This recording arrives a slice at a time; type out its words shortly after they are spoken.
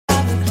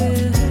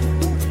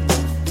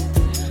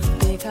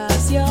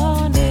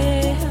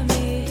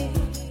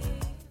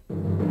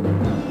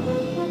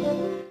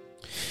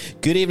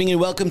Good evening and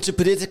welcome to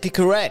Politically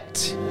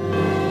Correct.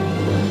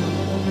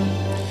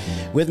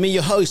 With me,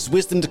 your host,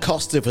 Wisdom Da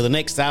Costa, for the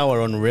next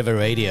hour on River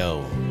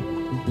Radio.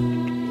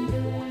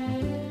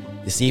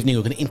 This evening,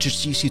 we're going to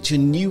introduce you to a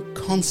new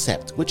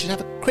concept which should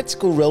have a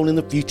critical role in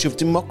the future of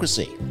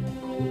democracy.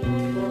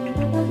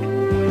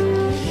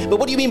 But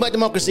what do you mean by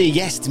democracy?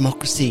 Yes,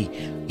 democracy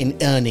in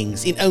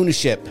earnings, in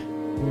ownership,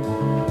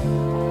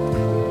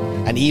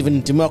 and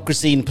even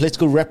democracy in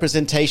political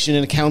representation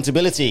and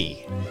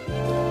accountability.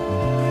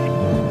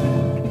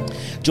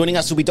 Joining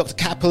us will be Dr.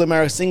 Kapil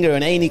Amarasinghe,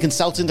 an A&E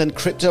consultant and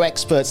crypto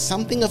expert,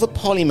 something of a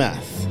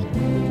polymath.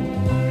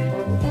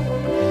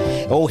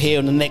 All here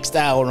in the next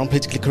hour on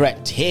Politically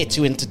Correct, here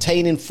to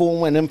entertain,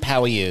 inform and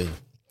empower you.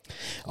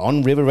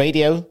 On River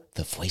Radio,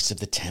 the voice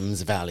of the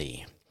Thames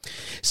Valley.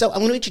 So I'm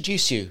going to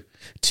introduce you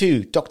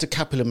to Dr.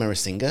 Kapil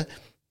Amarasinghe.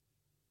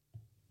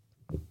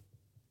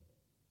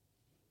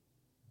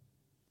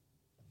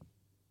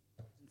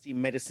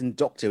 Medicine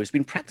doctor who's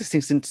been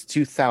practicing since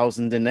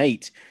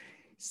 2008.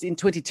 In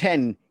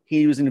 2010,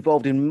 he was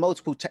involved in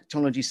multiple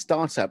technology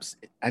startups,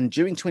 and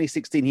during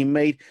 2016, he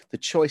made the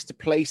choice to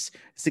place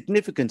a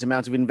significant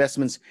amount of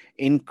investments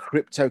in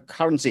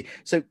cryptocurrency.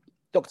 So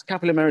Dr.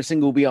 Kapil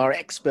Amarasinghe will be our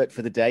expert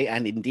for the day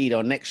and indeed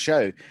our next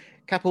show.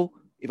 Kapil,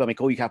 if I may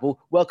call you Kapil,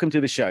 welcome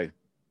to the show.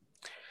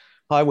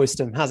 Hi,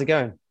 Wisdom. How's it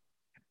going?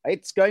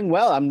 It's going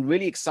well. I'm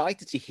really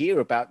excited to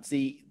hear about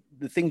the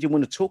things you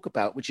want to talk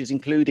about, which is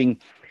including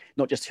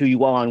not just who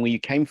you are and where you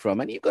came from.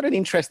 And you've got an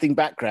interesting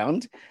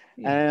background,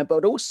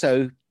 but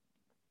also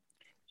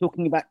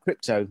talking about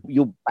crypto.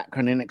 Your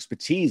background and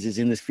expertise is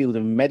in this field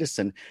of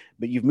medicine,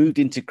 but you've moved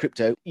into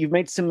crypto. You've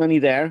made some money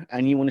there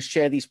and you want to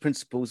share these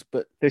principles,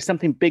 but there's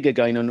something bigger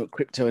going on with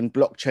crypto and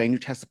blockchain,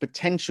 which has the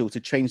potential to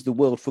change the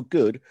world for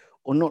good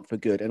or not for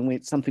good. And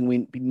it's something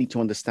we need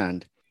to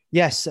understand.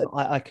 Yes,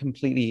 I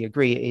completely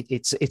agree.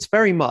 It's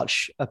very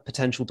much a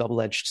potential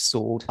double-edged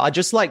sword. I'd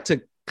just like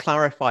to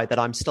clarify that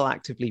I'm still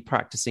actively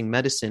practicing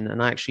medicine,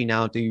 and I actually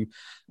now do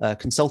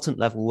consultant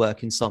level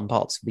work in some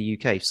parts of the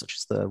UK, such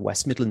as the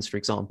West Midlands, for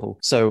example.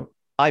 So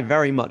I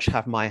very much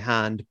have my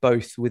hand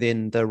both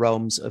within the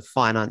realms of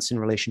finance in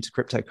relation to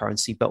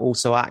cryptocurrency, but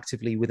also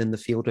actively within the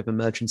field of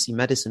emergency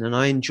medicine. And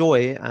I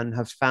enjoy and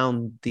have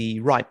found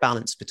the right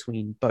balance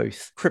between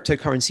both.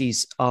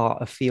 Cryptocurrencies are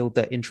a field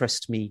that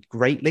interests me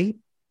greatly.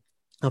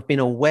 I've been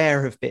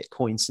aware of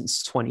Bitcoin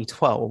since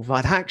 2012.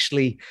 I'd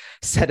actually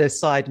set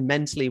aside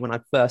mentally when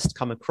I'd first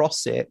come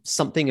across it,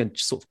 something had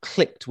sort of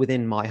clicked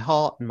within my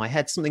heart and my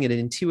head, something had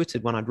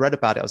intuited when I'd read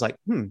about it. I was like,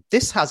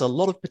 this has a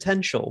lot of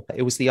potential.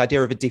 It was the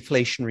idea of a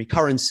deflationary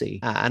currency.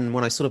 And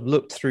when I sort of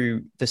looked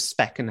through the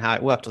spec and how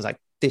it worked, I was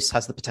like, this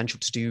has the potential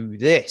to do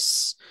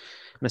this.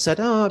 And I said,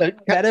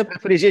 better.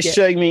 But it's just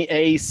showing me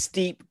a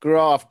steep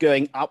graph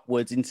going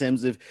upwards in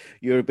terms of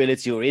your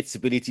ability or its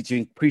ability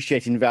to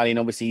appreciate in value, and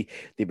obviously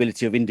the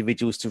ability of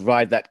individuals to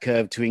ride that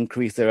curve to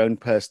increase their own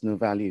personal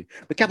value.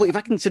 But Kapil, if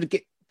I can sort of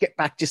get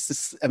back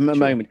just a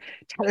moment,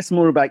 tell us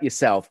more about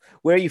yourself.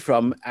 Where are you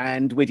from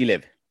and where do you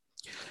live?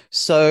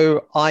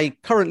 So I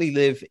currently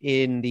live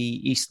in the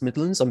East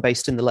Midlands. I'm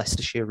based in the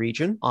Leicestershire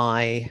region.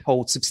 I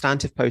hold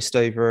substantive post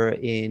over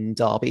in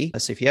Derby.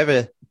 So if you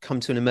ever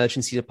come to an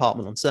emergency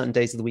department on certain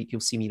days of the week,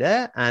 you'll see me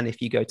there. And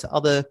if you go to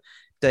other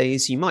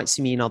days, you might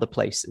see me in other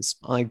places.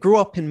 I grew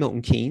up in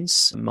Milton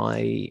Keynes.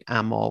 I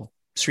am of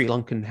Sri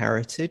Lankan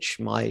heritage.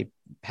 My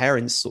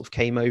parents sort of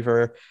came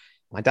over,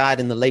 my dad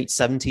in the late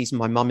 70s and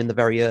my mum in the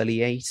very early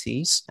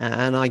 80s.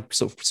 And I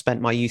sort of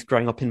spent my youth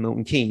growing up in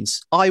Milton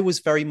Keynes. I was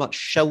very much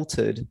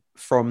sheltered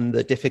from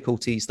the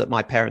difficulties that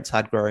my parents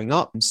had growing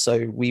up. And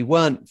so we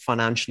weren't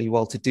financially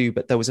well-to-do,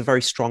 but there was a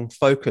very strong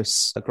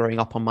focus growing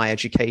up on my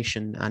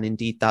education and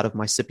indeed that of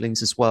my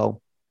siblings as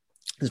well.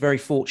 I was very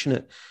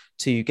fortunate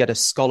to get a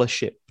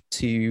scholarship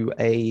to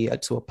a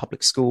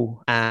public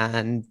school.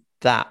 And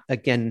that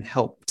again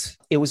helped.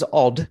 It was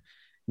odd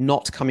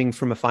not coming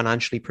from a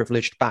financially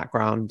privileged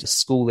background,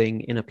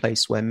 schooling in a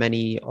place where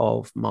many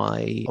of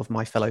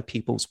my fellow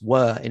pupils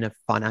were in a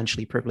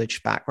financially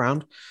privileged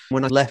background.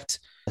 When I left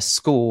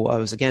school, I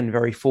was again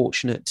very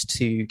fortunate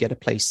to get a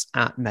place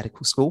at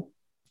medical school.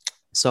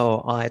 So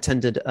I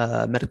attended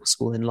medical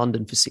school in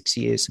London for 6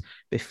 years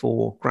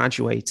before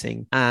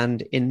graduating.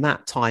 And in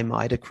that time,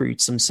 I'd accrued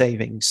some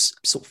savings.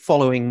 Sort of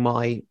following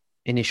my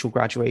initial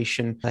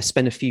graduation, I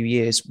spent a few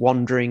years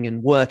wandering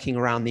and working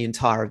around the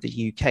entire of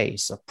the UK.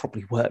 So I've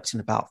probably worked in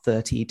about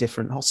 30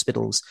 different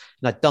hospitals,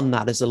 and I'd done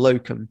that as a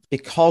locum.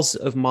 Because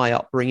of my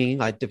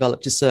upbringing, I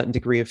developed a certain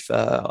degree of,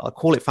 I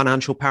call it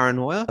financial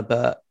paranoia,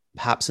 but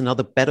perhaps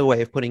another better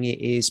way of putting it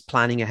is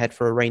planning ahead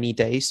for a rainy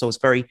day. So I was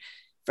very,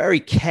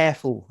 very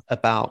careful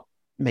about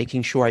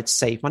making sure I'd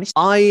save money.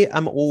 I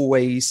am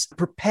always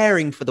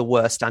preparing for the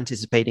worst,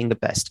 anticipating the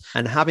best.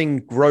 And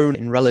having grown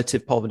in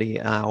relative poverty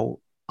now,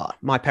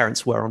 my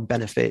parents were on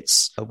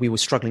benefits. We were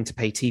struggling to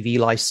pay TV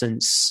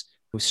license.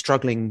 We were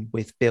struggling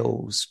with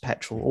bills,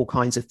 petrol, all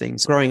kinds of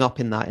things. Growing up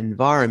in that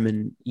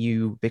environment,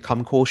 you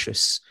become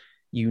cautious.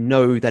 You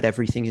know that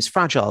everything is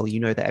fragile.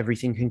 You know that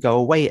everything can go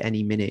away at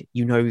any minute.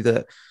 You know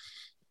that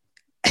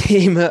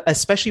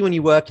especially when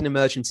you work in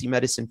emergency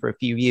medicine for a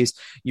few years,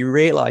 you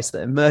realize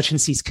that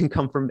emergencies can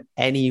come from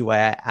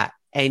anywhere at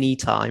any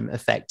time,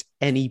 affect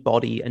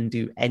anybody and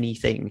do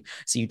anything.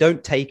 So you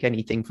don't take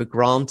anything for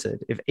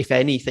granted. If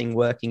anything,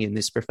 working in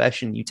this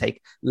profession, you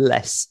take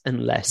less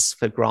and less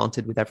for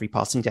granted with every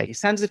passing day. It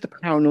sounds as if the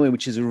paranoia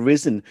which has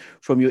arisen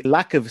from your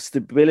lack of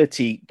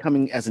stability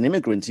coming as an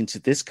immigrant into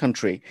this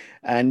country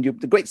and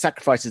the great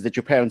sacrifices that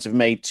your parents have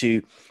made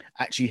to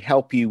actually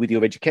help you with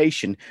your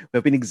education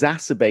have been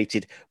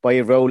exacerbated by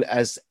your role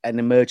as an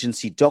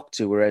emergency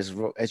doctor, whereas,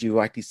 as you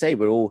rightly say,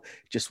 we're all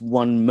just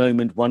one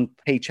moment, one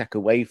paycheck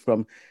away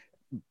from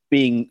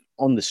being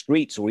on the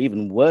streets, or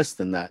even worse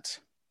than that.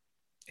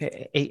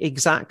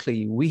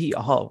 Exactly. We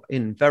are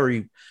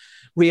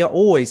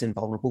always in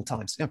vulnerable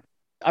times. Yeah.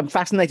 I'm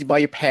fascinated by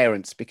your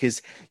parents,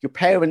 because your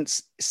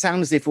parents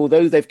sound as if,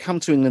 although they've come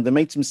to England, they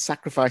made some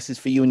sacrifices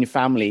for you and your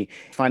family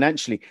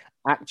financially.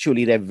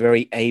 Actually, they're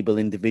very able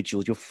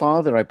individuals. Your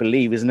father, I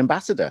believe, is an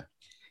ambassador.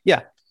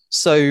 Yeah.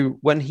 So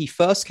when he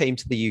first came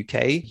to the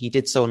UK, he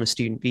did so on a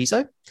student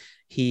visa.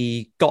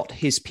 He got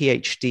his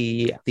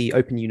PhD at the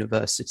Open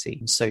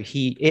University. So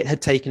it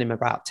had taken him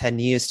about 10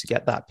 years to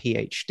get that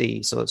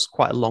PhD. So it's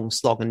quite a long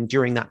slog. And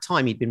during that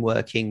time, he'd been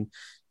working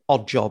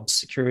odd jobs,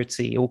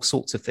 security, all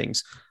sorts of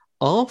things.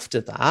 After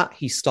that,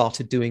 he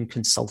started doing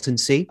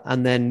consultancy.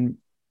 And then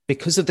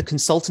because of the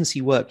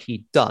consultancy work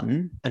he'd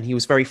done, and he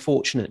was very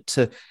fortunate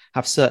to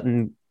have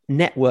certain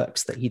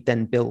networks that he'd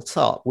then built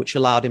up, which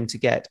allowed him to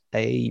get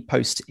a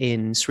post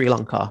in Sri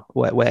Lanka,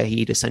 where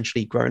he'd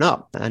essentially grown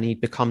up, and he'd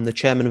become the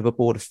chairman of a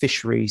board of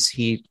fisheries.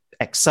 He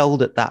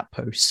excelled at that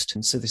post.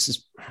 And so this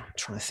is, I'm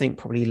trying to think,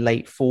 probably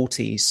late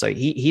 40s. So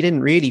he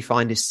didn't really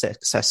find his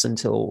success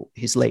until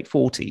his late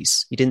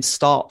 40s. He didn't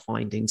start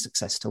finding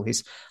success till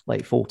his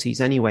late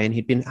 40s anyway.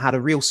 And had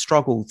a real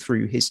struggle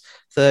through his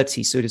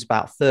 30s. So it was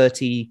about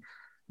 30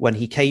 when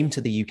he came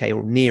to the UK,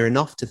 or near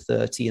enough to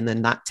 30, and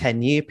then that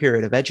 10-year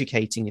period of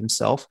educating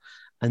himself.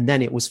 And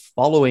then it was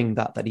following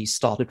that he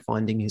started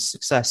finding his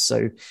success.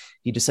 So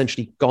he'd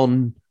essentially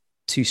gone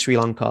to Sri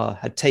Lanka,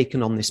 had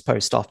taken on this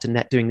post after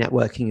doing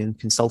networking and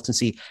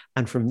consultancy.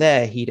 And from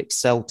there, he'd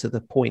excelled to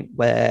the point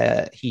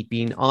where he'd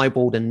been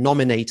eyeballed and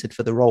nominated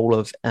for the role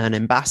of an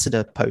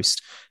ambassador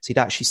post. So he'd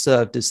actually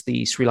served as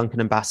the Sri Lankan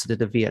ambassador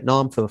to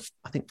Vietnam for,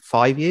 I think,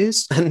 5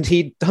 years. And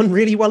he'd done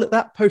really well at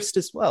that post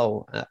as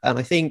well. And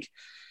I think,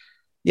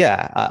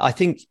 I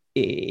think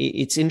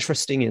it's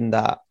interesting in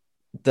that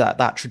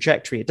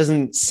trajectory. It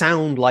doesn't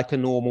sound like a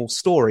normal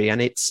story,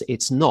 and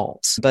it's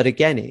not. But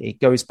again, it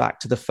goes back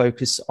to the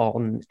focus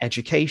on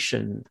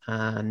education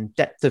and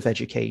depth of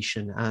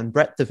education and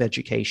breadth of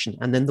education,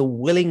 and then the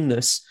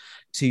willingness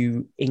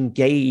to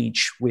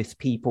engage with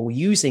people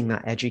using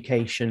that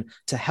education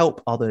to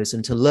help others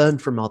and to learn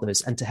from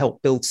others and to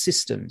help build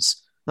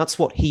systems. That's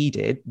what he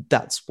did.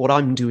 That's what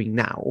I'm doing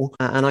now.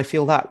 And I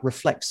feel that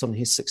reflects on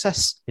his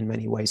success in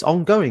many ways,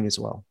 ongoing as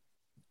well.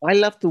 I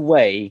love the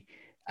way,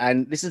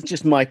 and this is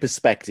just my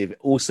perspective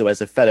also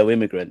as a fellow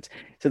immigrant,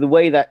 so the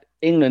way that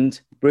England,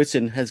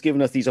 Britain has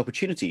given us these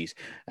opportunities,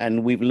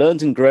 and we've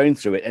learned and grown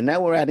through it. And now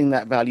we're adding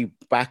that value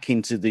back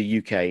into the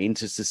UK,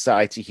 into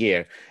society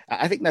here.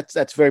 I think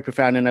that's very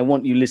profound. And I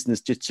want you listeners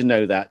just to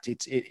know that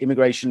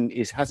immigration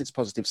has its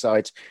positive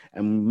sides,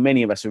 and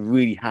many of us are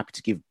really happy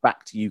to give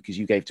back to you because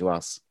you gave to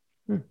us.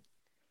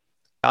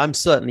 I'm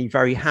certainly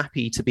very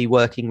happy to be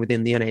working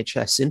within the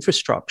NHS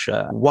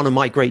infrastructure. One of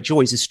my great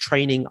joys is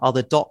training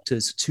other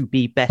doctors to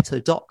be better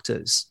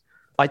doctors.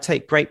 I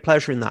take great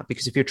pleasure in that,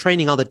 because if you're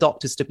training other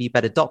doctors to be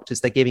better doctors,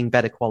 they're giving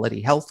better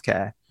quality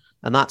healthcare.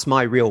 And that's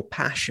my real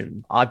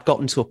passion. I've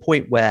gotten to a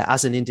point where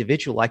as an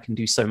individual, I can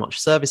do so much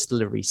service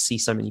delivery, see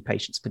so many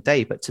patients per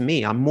day. But to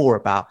me, I'm more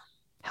about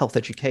health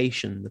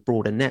education, the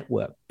broader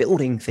network,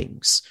 building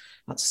things.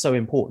 That's so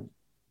important.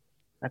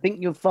 I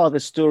think your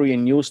father's story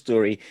and your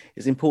story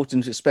is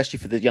important, especially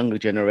for the younger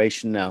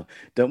generation now.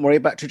 Don't worry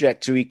about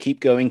trajectory.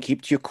 Keep going.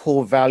 Keep to your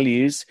core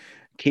values.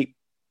 Keep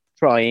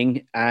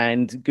trying,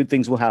 and good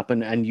things will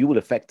happen, and you will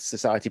affect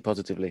society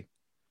positively.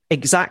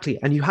 Exactly.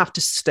 And you have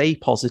to stay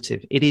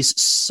positive. It is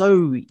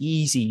so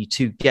easy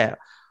to get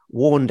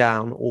worn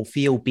down or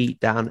feel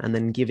beat down and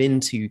then give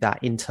into that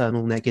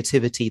internal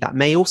negativity that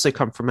may also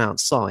come from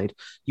outside.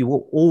 You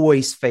will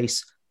always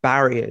face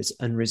barriers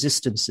and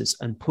resistances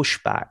and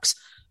pushbacks.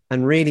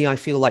 And really, I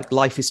feel like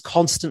life is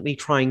constantly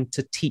trying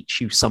to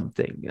teach you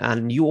something.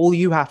 And all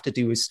you have to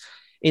do is,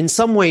 in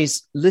some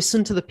ways,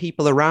 listen to the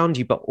people around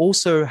you, but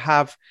also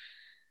have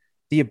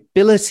the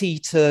ability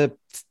to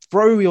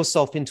throw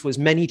yourself into as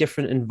many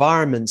different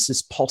environments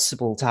as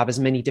possible, to have as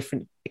many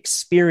different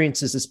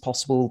experiences as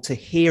possible, to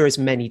hear as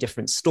many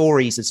different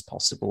stories as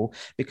possible.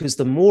 Because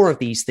the more of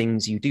these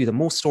things you do, the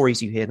more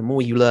stories you hear, the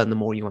more you learn, the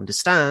more you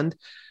understand,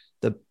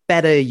 the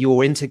better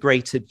your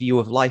integrated view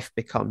of life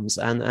becomes.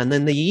 And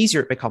then the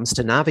easier it becomes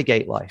to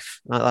navigate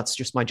life. That's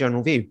just my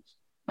general view.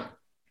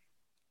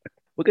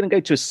 We're going to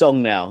go to a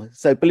song now.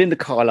 So Belinda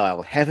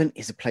Carlisle, Heaven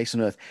is a Place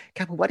on Earth.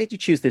 Kapil, why did you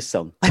choose this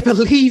song? I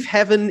believe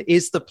heaven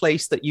is the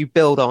place that you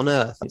build on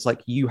earth. It's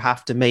like you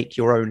have to make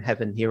your own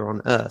heaven here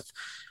on earth.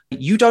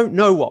 You don't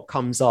know what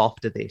comes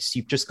after this.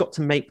 You've just got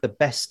to make the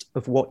best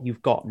of what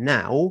you've got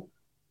now.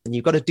 And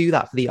you've got to do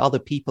that for the other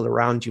people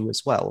around you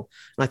as well.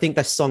 And I think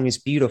this song is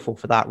beautiful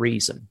for that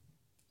reason.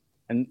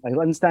 And I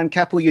understand,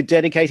 Kapil, you're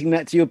dedicating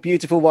that to your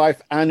beautiful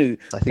wife, Anu.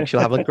 I think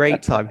she'll have a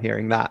great time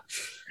hearing that.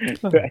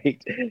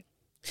 Great.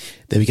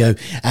 There we go.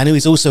 Anu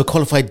is also a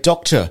qualified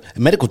doctor, a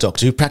medical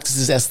doctor who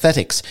practices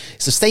aesthetics.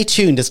 So stay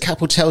tuned as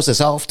Kapil tells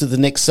us after the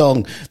next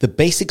song, the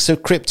basics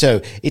of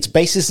crypto, its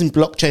basis in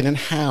blockchain and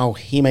how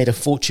he made a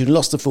fortune,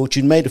 lost a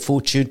fortune, made a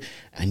fortune,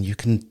 and you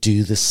can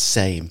do the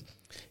same.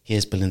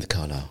 Here's Belinda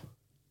Carlisle.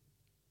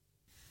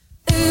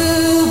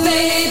 Ooh,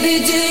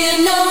 baby, do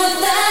you know what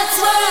that's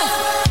worth?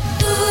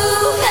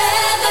 Ooh,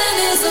 heaven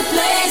is a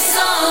place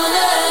on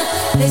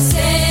earth. They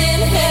say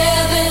in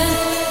heaven,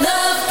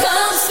 love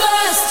comes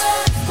first.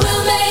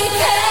 We'll make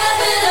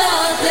heaven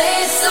a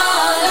place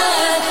on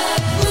earth.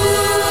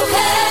 Ooh,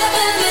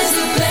 heaven is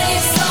a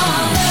place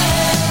on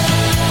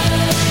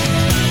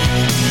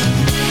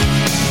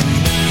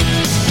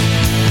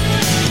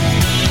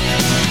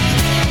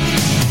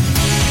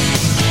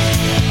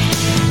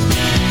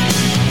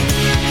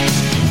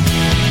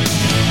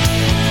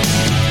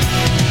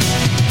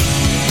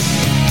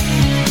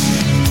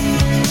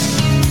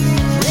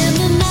when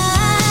the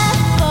night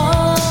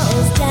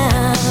falls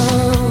down,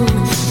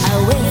 I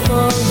wait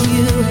for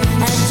you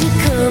as you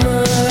come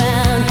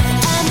around,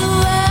 and the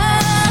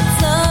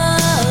world's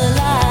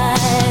alive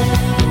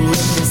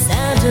with the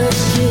sound of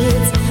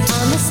kids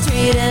on the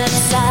street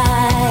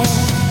outside.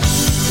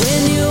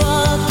 When you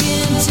walk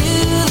into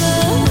the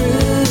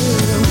room,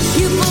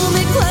 you pull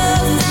me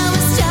close and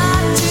we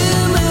start to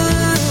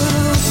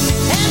move,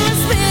 and we're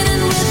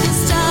spinning with the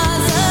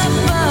stars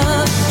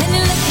above, and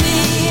you lift me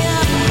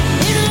up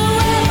in a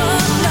web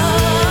of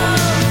love.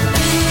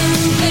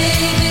 Ooh,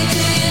 baby,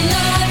 do you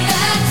know what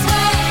that's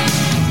worth?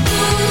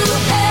 Ooh,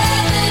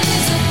 heaven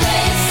is a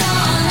place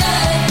on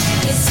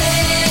earth. They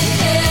say in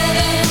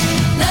heaven,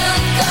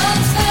 love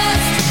comes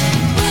first.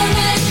 We'll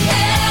make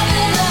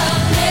heaven a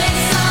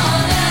place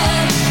on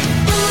earth.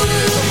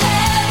 Ooh,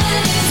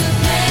 heaven is a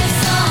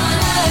place on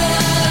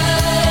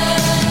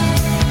earth.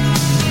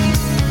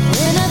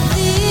 When I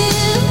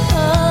feel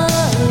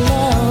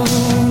alone,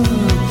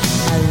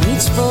 I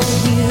reach for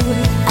you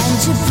and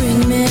you bring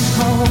me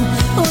home.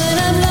 When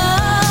I'm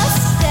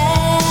lost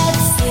at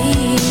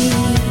sea,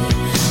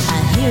 I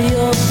hear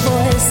your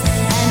voice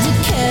and it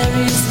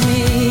carries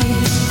me.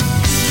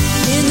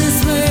 In this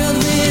world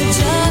we're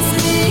just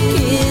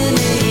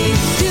beginning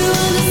to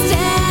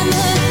understand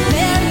the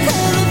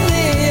miracle of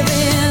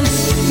living.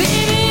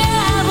 Baby,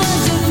 I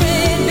was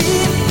afraid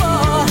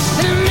before,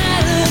 and I'm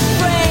not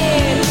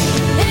afraid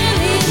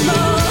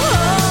anymore.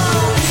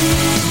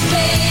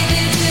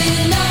 Baby, do you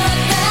know what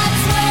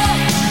that's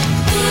worth?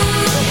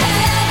 Ooh,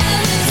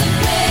 heaven is a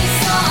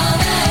place on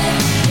earth.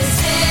 They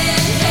say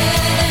in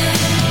heaven,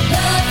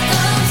 love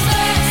comes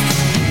first.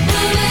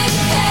 We'll make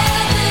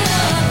heaven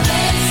a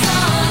place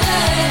on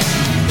earth.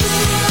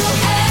 Ooh,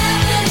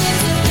 heaven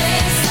is a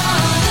place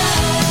on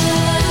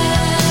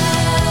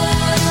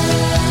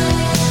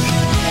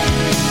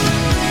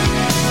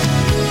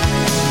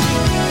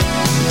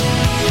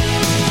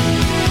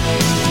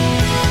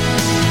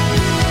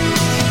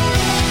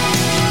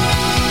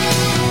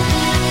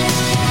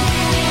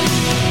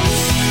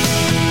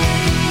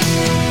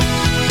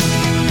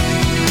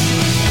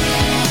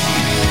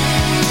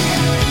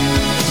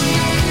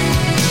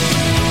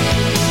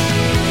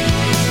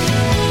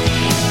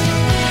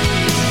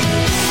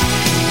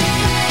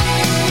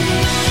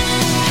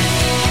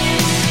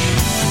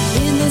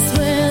in this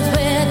world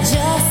we're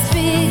just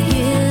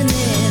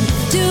beginning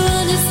to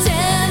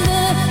understand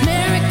the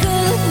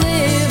miracle of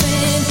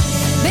living.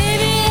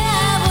 Baby,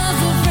 I was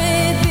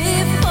afraid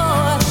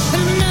before, but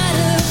I'm not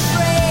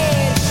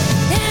afraid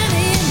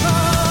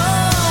anymore.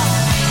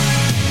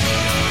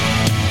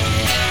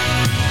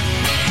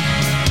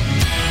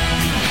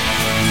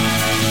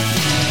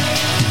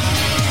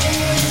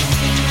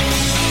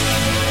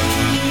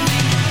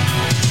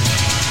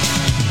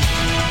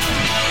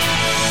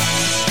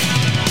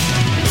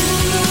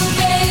 Ooh,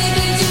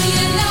 baby, do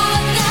you know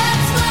what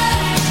that's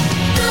worth?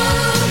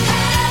 Ooh,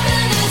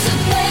 heaven is a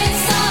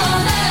place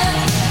on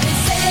earth. They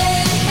say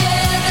in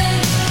heaven,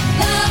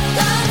 love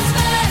comes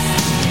first.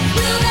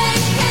 We'll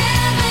make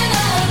heaven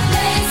a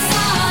place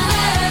on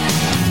earth.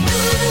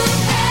 Ooh,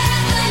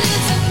 heaven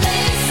is a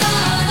place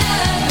on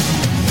earth.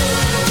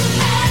 Ooh,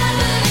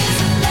 heaven is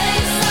a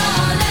place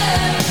on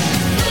earth.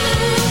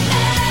 Ooh,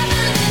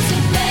 heaven is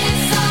a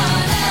place on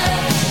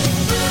earth.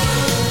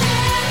 Ooh,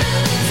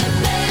 heaven is a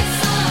place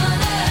on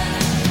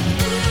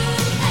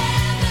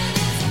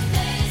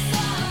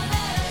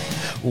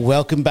earth.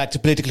 Welcome back to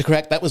Politically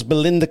Correct. That was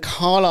Belinda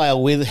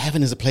Carlisle with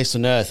Heaven is a Place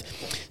on Earth.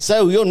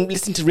 So you're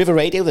listening to River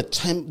Radio,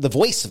 the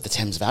voice of the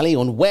Thames Valley,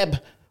 on web,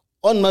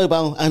 on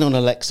mobile and on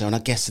Alexa. And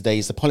our guest today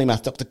is the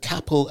polymath Dr.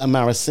 Kapil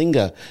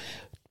Amarasinghe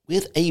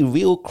with a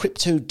real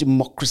crypto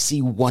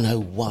democracy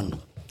 101.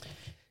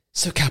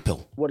 So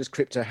Kapil, What is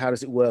crypto? How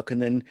does it work?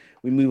 And then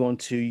we move on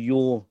to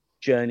your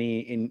journey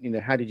in,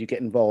 how did you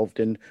get involved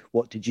and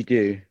what did you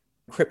do?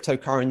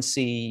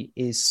 cryptocurrency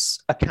is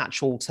a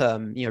catch-all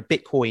term. You know,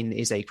 Bitcoin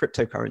is a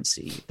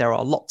cryptocurrency. There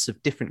are lots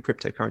of different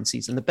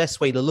cryptocurrencies, and the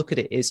best way to look at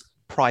it is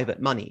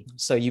private money.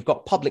 So you've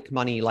got public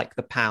money like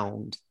the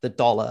pound, the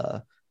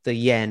dollar, the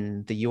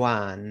yen, the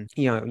yuan,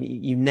 you know,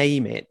 you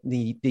name it,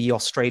 the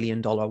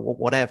Australian dollar, or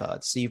whatever.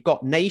 So you've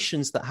got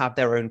nations that have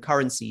their own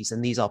currencies,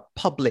 and these are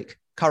public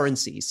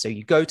currencies. So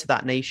you go to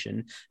that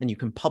nation and you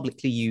can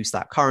publicly use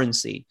that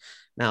currency.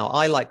 Now,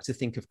 I like to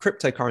think of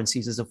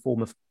cryptocurrencies as a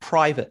form of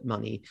private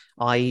money,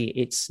 i.e.,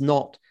 it's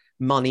not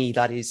money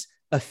that is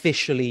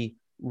officially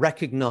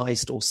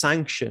recognized or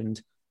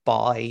sanctioned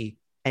by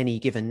any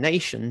given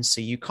nation. So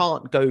you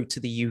can't go to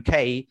the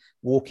UK,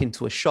 walk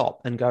into a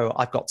shop and go,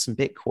 I've got some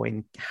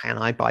Bitcoin, can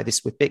I buy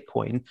this with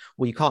Bitcoin?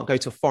 Or you can't go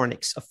to a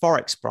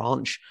Forex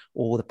branch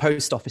or the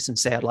post office and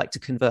say, I'd like to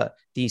convert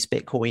these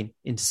Bitcoin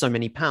into so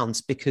many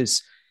pounds,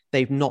 because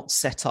they've not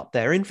set up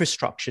their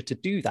infrastructure to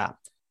do that.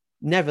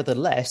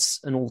 Nevertheless,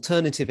 an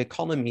alternative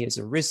economy has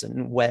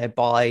arisen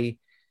whereby,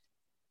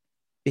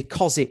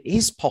 because it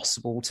is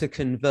possible to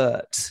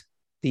convert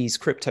these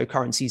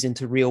cryptocurrencies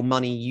into real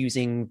money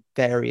using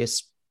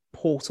various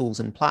portals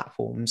and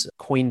platforms,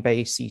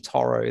 Coinbase,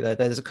 eToro,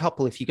 there's a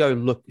couple. If you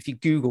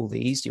Google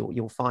these,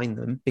 you'll find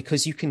them,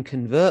 because you can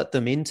convert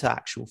them into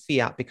actual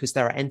fiat, because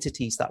there are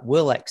entities that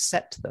will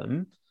accept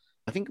them.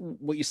 I think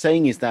what you're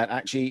saying is that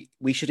actually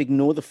we should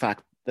ignore the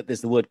fact that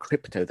there's the word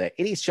crypto there.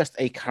 It is just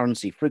a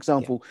currency. For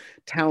example,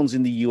 towns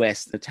in the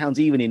US, the towns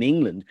even in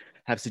England,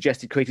 have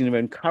suggested creating their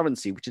own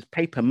currency, which is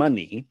paper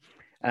money,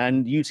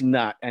 and using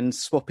that and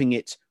swapping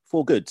it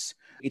for goods.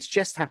 It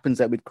just happens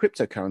that with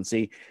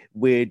cryptocurrency,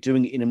 we're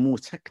doing it in a more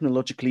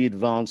technologically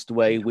advanced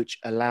way, which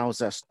allows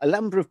us a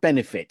number of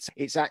benefits.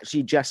 It's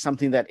actually just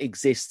something that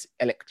exists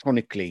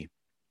electronically.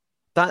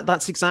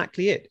 That's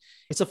exactly it.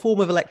 It's a form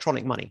of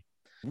electronic money.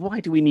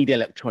 Why do we need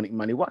electronic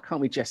money? Why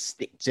can't we just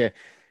stick to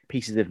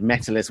pieces of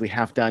metal as we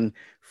have done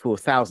for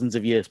thousands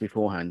of years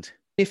beforehand?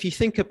 If you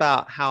think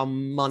about how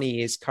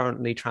money is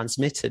currently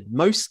transmitted,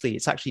 mostly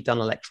it's actually done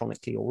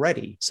electronically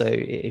already. So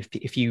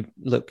if you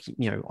look,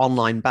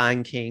 online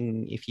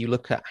banking, if you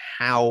look at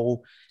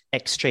how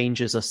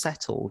exchanges are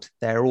settled,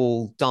 they're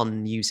all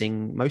done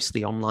using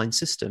mostly online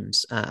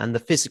systems. And the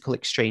physical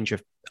exchange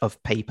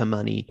of paper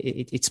money,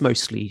 it's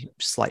mostly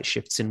slight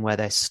shifts in where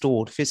they're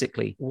stored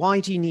physically. Why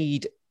do you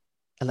need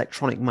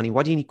electronic money?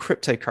 Why do you need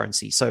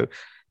cryptocurrency? So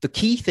the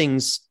key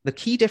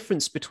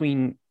difference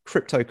between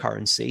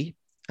cryptocurrency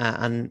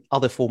and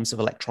other forms of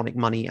electronic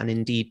money, and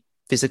indeed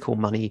physical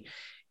money,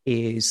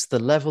 is the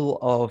level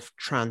of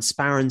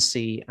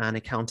transparency and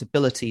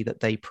accountability that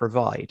they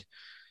provide.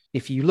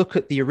 If you look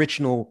at the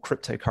original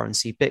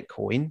cryptocurrency,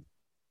 Bitcoin,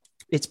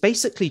 it's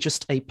basically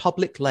just a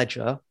public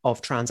ledger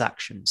of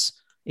transactions.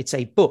 It's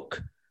a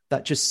book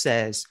that just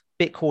says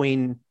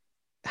Bitcoin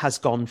has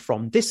gone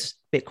from this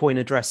Bitcoin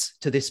address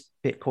to this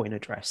Bitcoin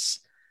address.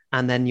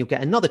 And then you'll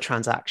get another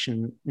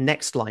transaction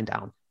next line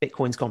down.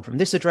 Bitcoin's gone from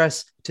this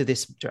address to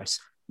this address.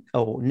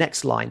 Or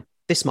next line,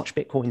 this much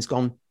Bitcoin's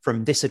gone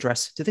from this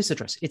address to this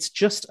address. It's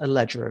just a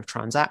ledger of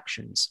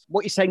transactions.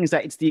 What you're saying is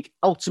that it's the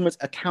ultimate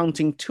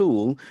accounting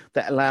tool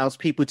that allows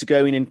people to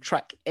go in and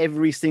track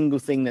every single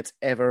thing that's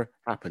ever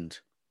happened.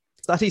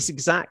 That is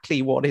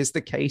exactly what is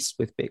the case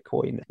with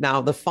Bitcoin.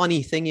 Now, the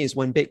funny thing is,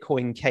 when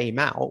Bitcoin came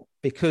out,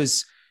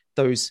 because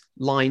those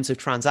lines of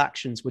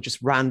transactions were just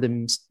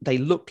random, they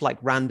looked like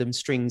random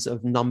strings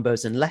of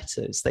numbers and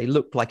letters. They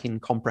looked like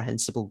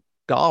incomprehensible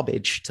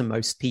garbage to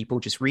most people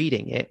just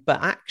reading it.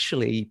 But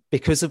actually,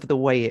 because of the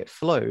way it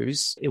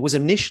flows, it was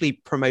initially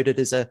promoted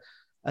as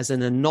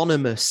an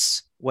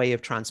anonymous way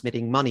of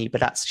transmitting money.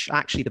 But that's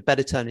actually, the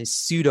better term is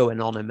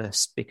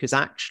pseudo-anonymous, because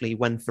actually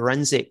when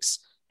forensics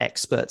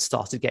experts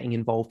started getting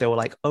involved, they were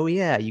like, oh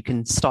yeah, you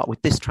can start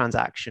with this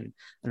transaction,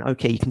 and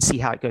okay, you can see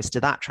how it goes to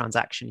that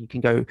transaction, you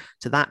can go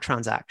to that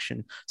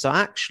transaction. So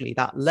actually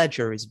that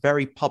ledger is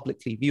very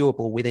publicly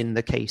viewable within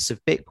the case of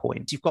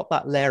Bitcoin. You've got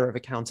that layer of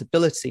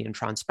accountability and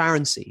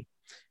transparency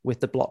with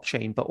the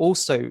blockchain, but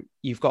also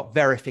you've got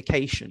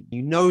verification.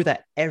 You know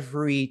that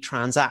every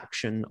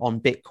transaction on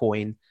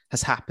Bitcoin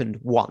has happened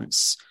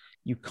once.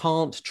 You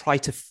can't try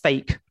to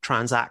fake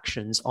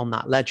transactions on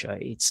that ledger.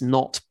 It's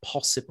not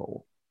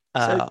possible.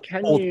 So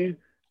can you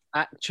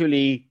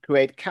actually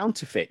create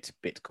counterfeit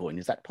Bitcoin?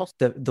 Is that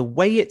possible? The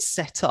way it's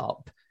set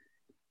up,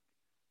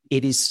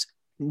 it is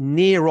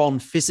near on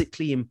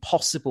physically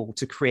impossible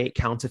to create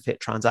counterfeit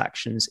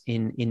transactions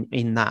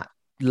in that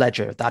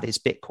ledger that is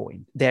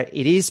Bitcoin.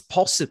 It is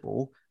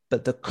possible,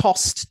 but the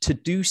cost to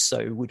do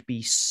so would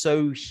be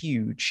so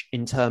huge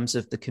in terms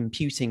of the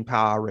computing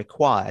power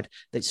required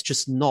that it's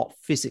just not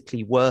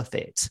physically worth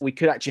it. We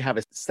could actually have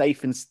a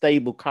safe and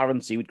stable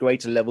currency with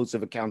greater levels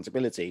of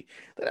accountability.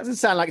 That doesn't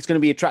sound like it's going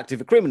to be attractive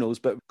for criminals,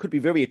 but could be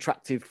very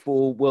attractive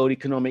for world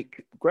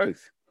economic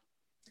growth.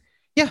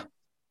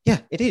 Yeah,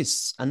 it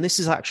is. And this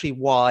is actually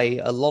why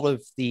a lot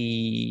of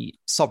the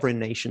sovereign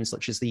nations,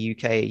 such as the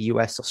UK,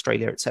 US,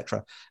 Australia,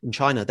 etc., and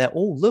China, they're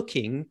all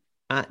looking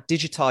at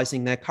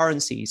digitizing their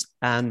currencies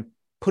and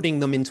putting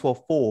them into a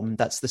form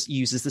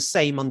uses the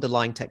same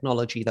underlying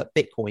technology that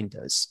Bitcoin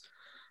does.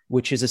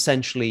 which is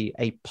essentially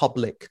a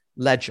public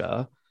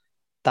ledger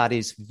that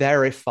is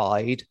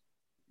verified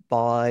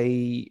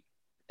by,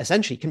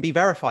 essentially can be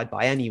verified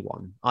by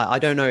anyone. I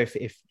don't know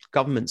if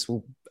governments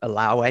will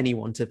allow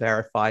anyone to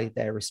verify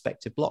their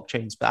respective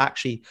blockchains, but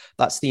actually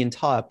that's the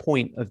entire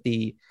point of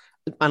the,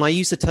 and I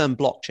use the term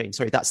blockchain,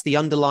 sorry, that's the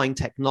underlying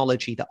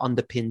technology that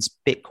underpins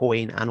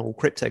Bitcoin and all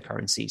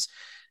cryptocurrencies.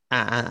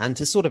 And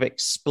to sort of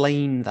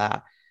explain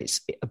that,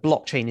 a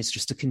blockchain is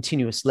just a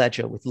continuous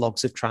ledger with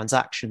logs of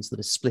transactions that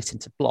are split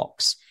into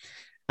blocks.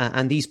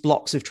 And these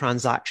blocks of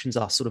transactions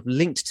are sort of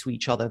linked to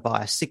each other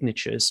via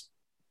signatures.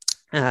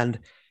 And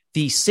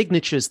these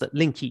signatures that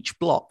link each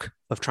block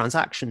of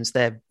transactions,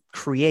 they're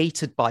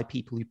created by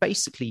people who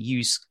basically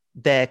use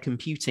their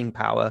computing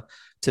power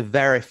to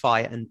verify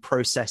and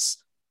process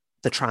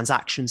the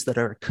transactions that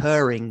are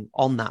occurring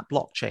on that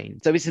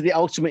blockchain. So this is the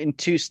ultimate in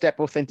two-step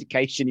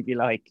authentication, if you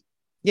like.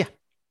 Yeah,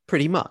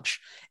 pretty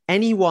much.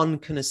 Anyone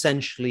can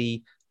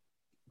essentially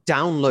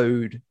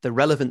download the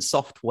relevant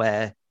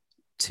software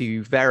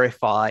to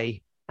verify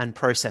and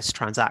process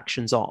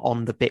transactions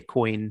on the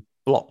Bitcoin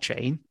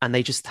blockchain, and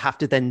they just have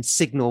to then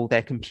signal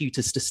their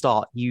computers to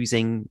start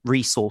using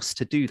resource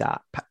to do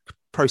that,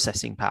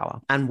 processing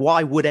power. And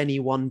why would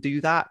anyone do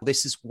that?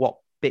 This is what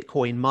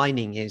Bitcoin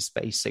mining is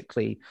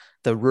basically.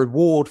 The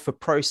reward for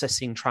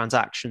processing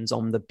transactions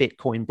on the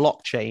Bitcoin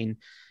blockchain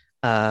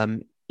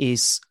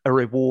is a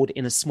reward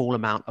in a small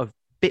amount of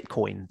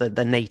Bitcoin,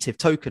 the native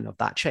token of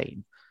that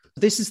chain.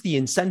 This is the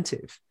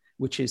incentive,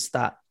 which is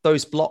that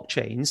those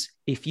blockchains,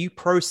 if you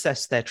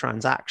process their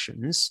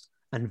transactions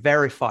and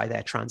verify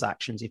their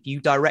transactions, if you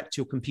direct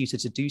your computer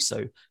to do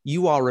so,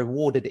 you are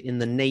rewarded in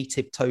the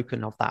native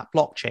token of that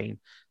blockchain.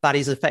 That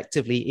is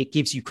effectively, it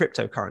gives you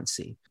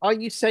cryptocurrency. Are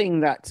you saying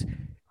that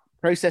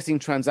processing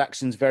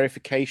transactions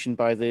verification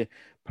by the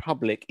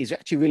public is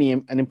actually really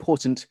an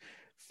important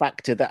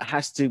factor that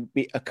has to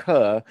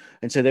occur,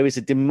 and so there is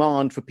a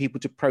demand for people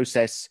to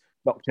process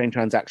blockchain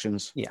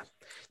transactions?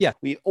 Yeah.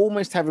 We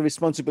almost have a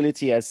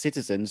responsibility as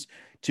citizens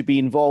to be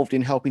involved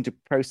in helping to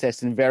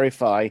process and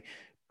verify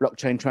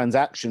blockchain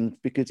transactions,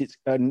 because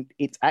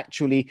it's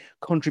actually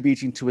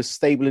contributing to a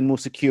stable and more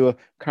secure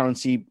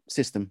currency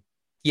system.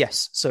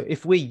 Yes. So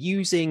if we're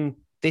using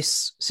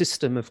this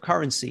system of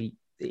currency,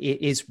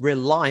 it is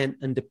reliant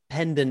and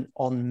dependent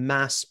on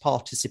mass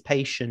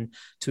participation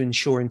to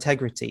ensure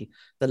integrity.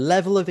 The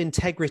level of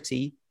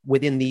integrity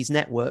within these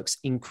networks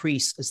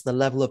increase as the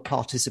level of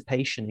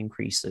participation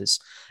increases.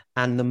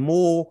 And the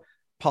more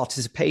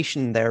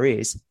participation there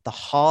is, the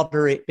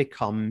harder it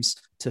becomes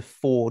to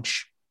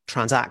forge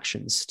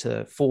transactions,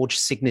 to forge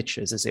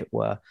signatures, as it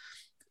were.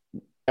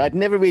 I'd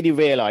never really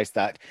realized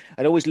that.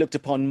 I'd always looked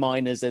upon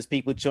miners as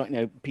people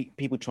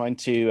trying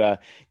to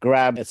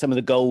grab some of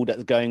the gold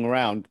that's going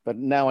around, but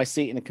now I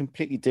see it in a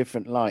completely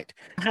different light.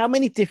 How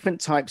many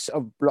different types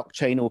of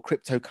blockchain or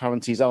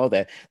cryptocurrencies are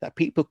there that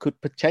people could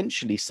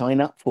potentially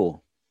sign up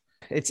for?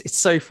 It's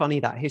so funny,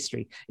 that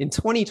history. In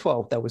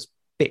 2012, there was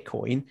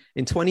Bitcoin.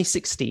 In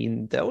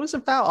 2016, there was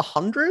about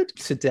 100.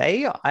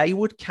 Today, I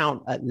would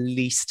count at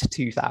least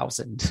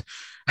 2,000.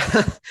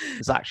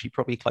 It's actually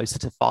probably closer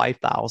to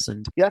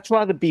 5,000. Yeah, that's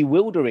rather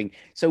bewildering.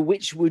 So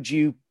which would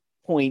you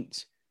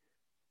point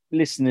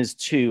listeners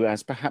to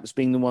as perhaps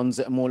being the ones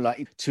that are more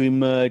likely to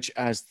emerge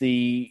as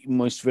the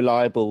most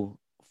reliable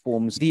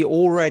forms? The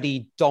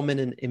already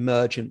dominant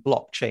emergent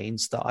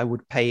blockchains that I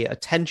would pay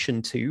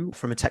attention to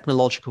from a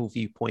technological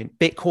viewpoint.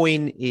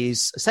 Bitcoin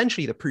is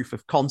essentially the proof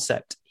of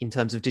concept in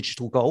terms of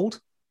digital gold.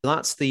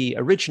 That's the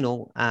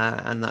original,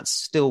 and that's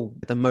still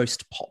the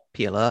most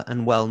popular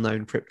and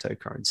well-known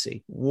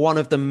cryptocurrency. One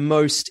of the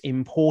most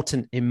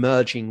important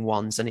emerging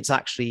ones, and it's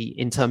actually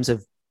in terms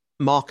of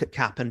market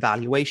cap and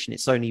valuation,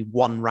 it's only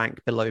one rank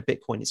below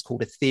Bitcoin. It's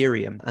called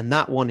Ethereum. And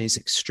that one is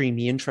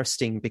extremely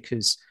interesting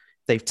because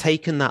they've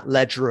taken that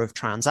ledger of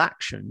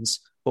transactions,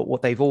 but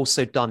what they've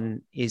also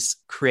done is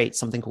create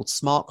something called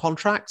smart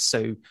contracts.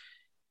 So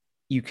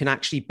you can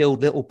actually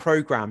build little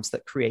programs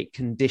that create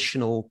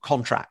conditional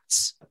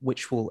contracts,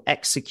 which will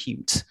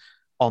execute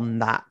on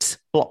that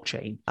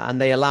blockchain.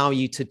 And they allow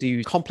you to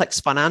do complex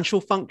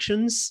financial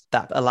functions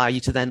that allow you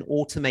to then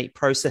automate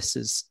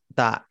processes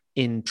that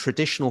in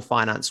traditional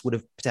finance would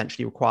have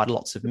potentially required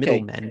lots of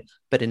middlemen,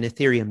 but in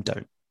Ethereum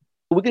don't.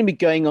 We're going to be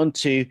going on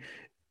to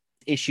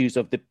issues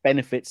of the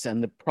benefits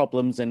and the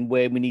problems and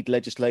where we need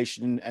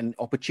legislation and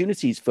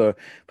opportunities for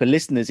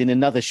listeners in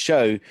another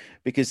show,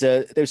 because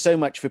there's so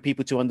much for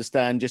people to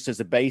understand just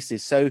as a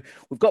basis. So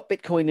we've got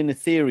Bitcoin and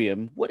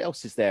Ethereum. What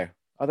else is there?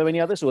 Are there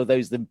any others, or are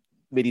those the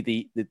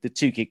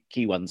two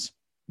key ones?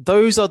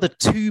 Those are the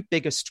two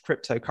biggest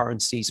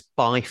cryptocurrencies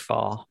by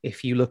far.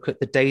 If you look at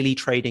the daily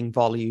trading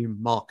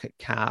volume, market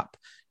cap,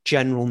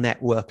 general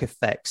network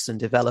effects and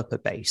developer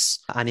base,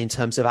 and in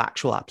terms of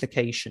actual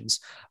applications,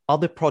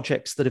 other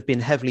projects that have been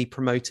heavily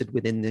promoted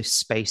within this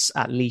space,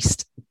 at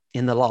least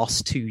in the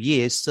last 2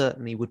 years,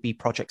 certainly would be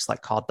projects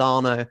like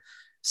Cardano,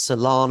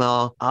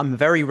 Solana. I'm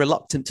very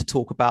reluctant to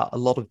talk about a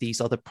lot of these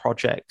other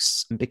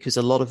projects because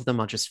a lot of them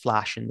are just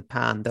flash in the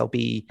pan. There'll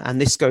be, and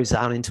this goes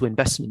down into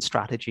investment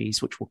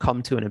strategies, which we'll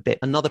come to in a bit.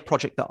 Another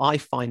project that I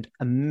find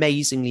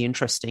amazingly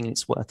interesting,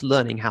 it's worth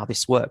learning how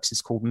this works,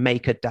 is called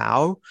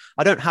MakerDAO.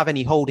 I don't have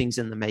any holdings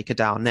in the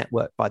MakerDAO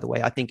network, by the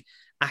way. I think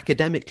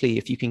academically,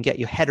 if you can get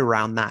your head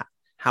around that,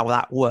 how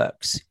that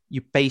works,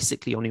 you're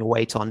basically on your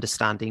way to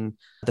understanding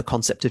the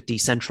concept of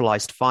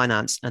decentralized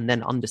finance and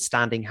then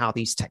understanding how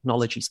these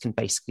technologies can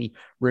basically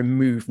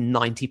remove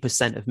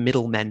 90% of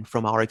middlemen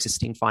from our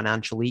existing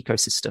financial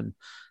ecosystem.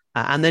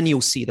 And then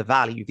you'll see the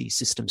value these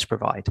systems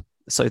provide.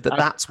 So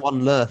that's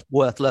one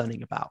worth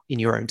learning about in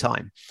your own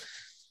time.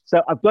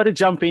 So I've got to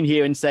jump in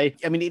here and say,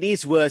 I mean, it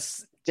is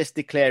worth just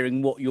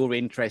declaring what your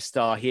interests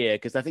are here,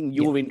 because I think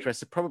your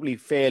interests are probably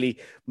fairly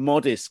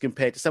modest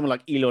compared to someone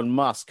like Elon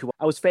Musk, who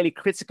I was fairly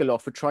critical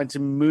of for trying to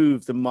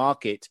move the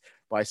market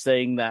by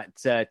saying that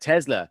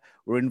Tesla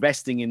were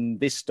investing in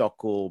this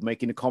stock or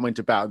making a comment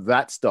about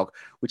that stock,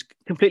 which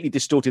completely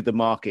distorted the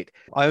market.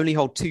 I only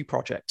hold two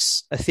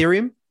projects,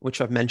 Ethereum,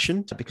 which I've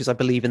mentioned because I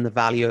believe in the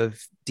value of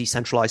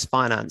decentralized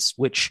finance,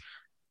 which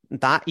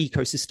that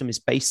ecosystem is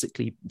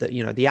basically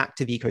the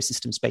active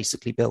ecosystem is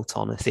basically built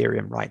on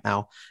Ethereum right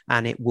now,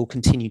 and it will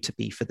continue to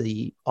be for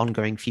the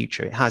ongoing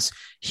future. It has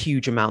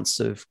huge amounts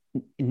of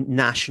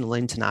national,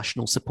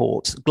 international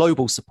support,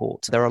 global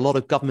support. There are a lot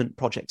of government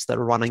projects that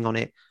are running on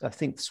it. I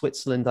think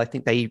Switzerland,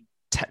 they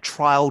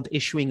trialed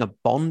issuing a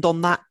bond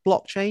on that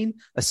blockchain,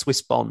 a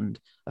Swiss bond,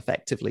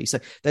 effectively. So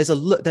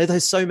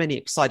there's so many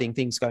exciting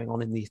things going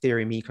on in the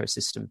Ethereum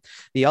ecosystem.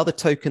 The other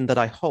token that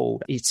I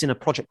hold, it's in a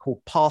project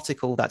called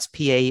Particle. That's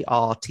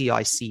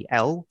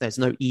Particl. There's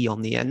no E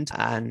on the end.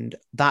 And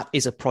that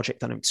is a project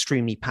that I'm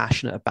extremely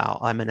passionate about.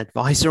 I'm an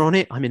advisor on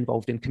it. I'm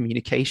involved in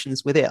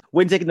communications with it.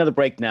 We're going to take another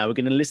break now. We're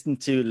going to listen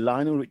to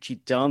Lionel Richie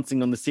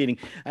dancing on the ceiling,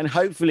 and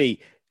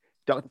hopefully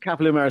Dr.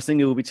 Kapil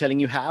Amarasinghe will be telling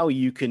you how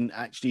you can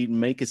actually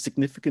make a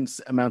significant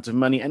amount of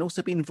money and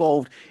also be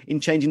involved in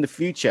changing the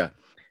future.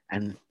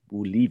 And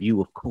we'll leave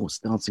you, of course,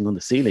 dancing on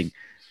the ceiling.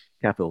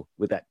 Kapil,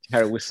 with that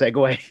terrible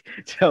segue,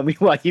 tell me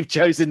why you've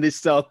chosen this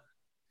song.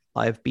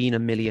 I've been a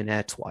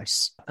millionaire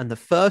twice. And the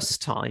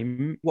first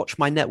time, watch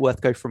my net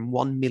worth go from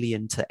 1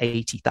 million to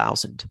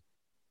 80,000.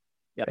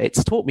 Yep.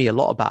 It's taught me a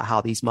lot about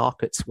how these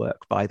markets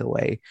work, by the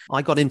way.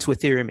 I got into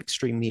Ethereum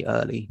extremely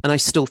early, and I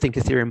still think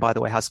Ethereum, by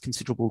the way, has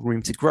considerable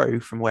room to grow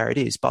from where it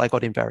is, but I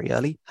got in very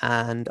early,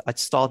 and I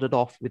started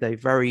off with a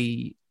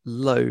very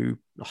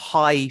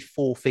high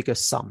four-figure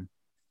sum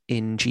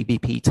in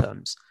GBP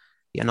terms.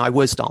 And I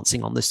was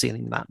dancing on the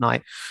ceiling that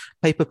night.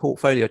 Paper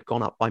portfolio had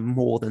gone up by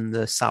more than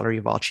the salary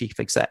of our chief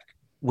exec,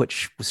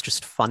 which was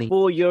just funny.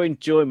 For your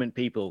enjoyment,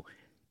 people,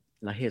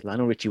 now here's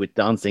Lionel Richie with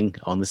Dancing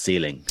on the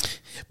Ceiling.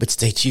 But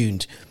stay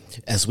tuned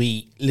as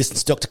we listen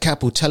to Dr.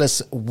 Kapil tell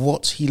us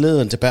what he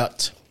learned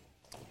about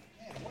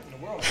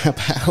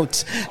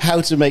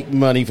how to make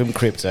money from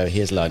crypto.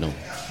 Here's Lionel.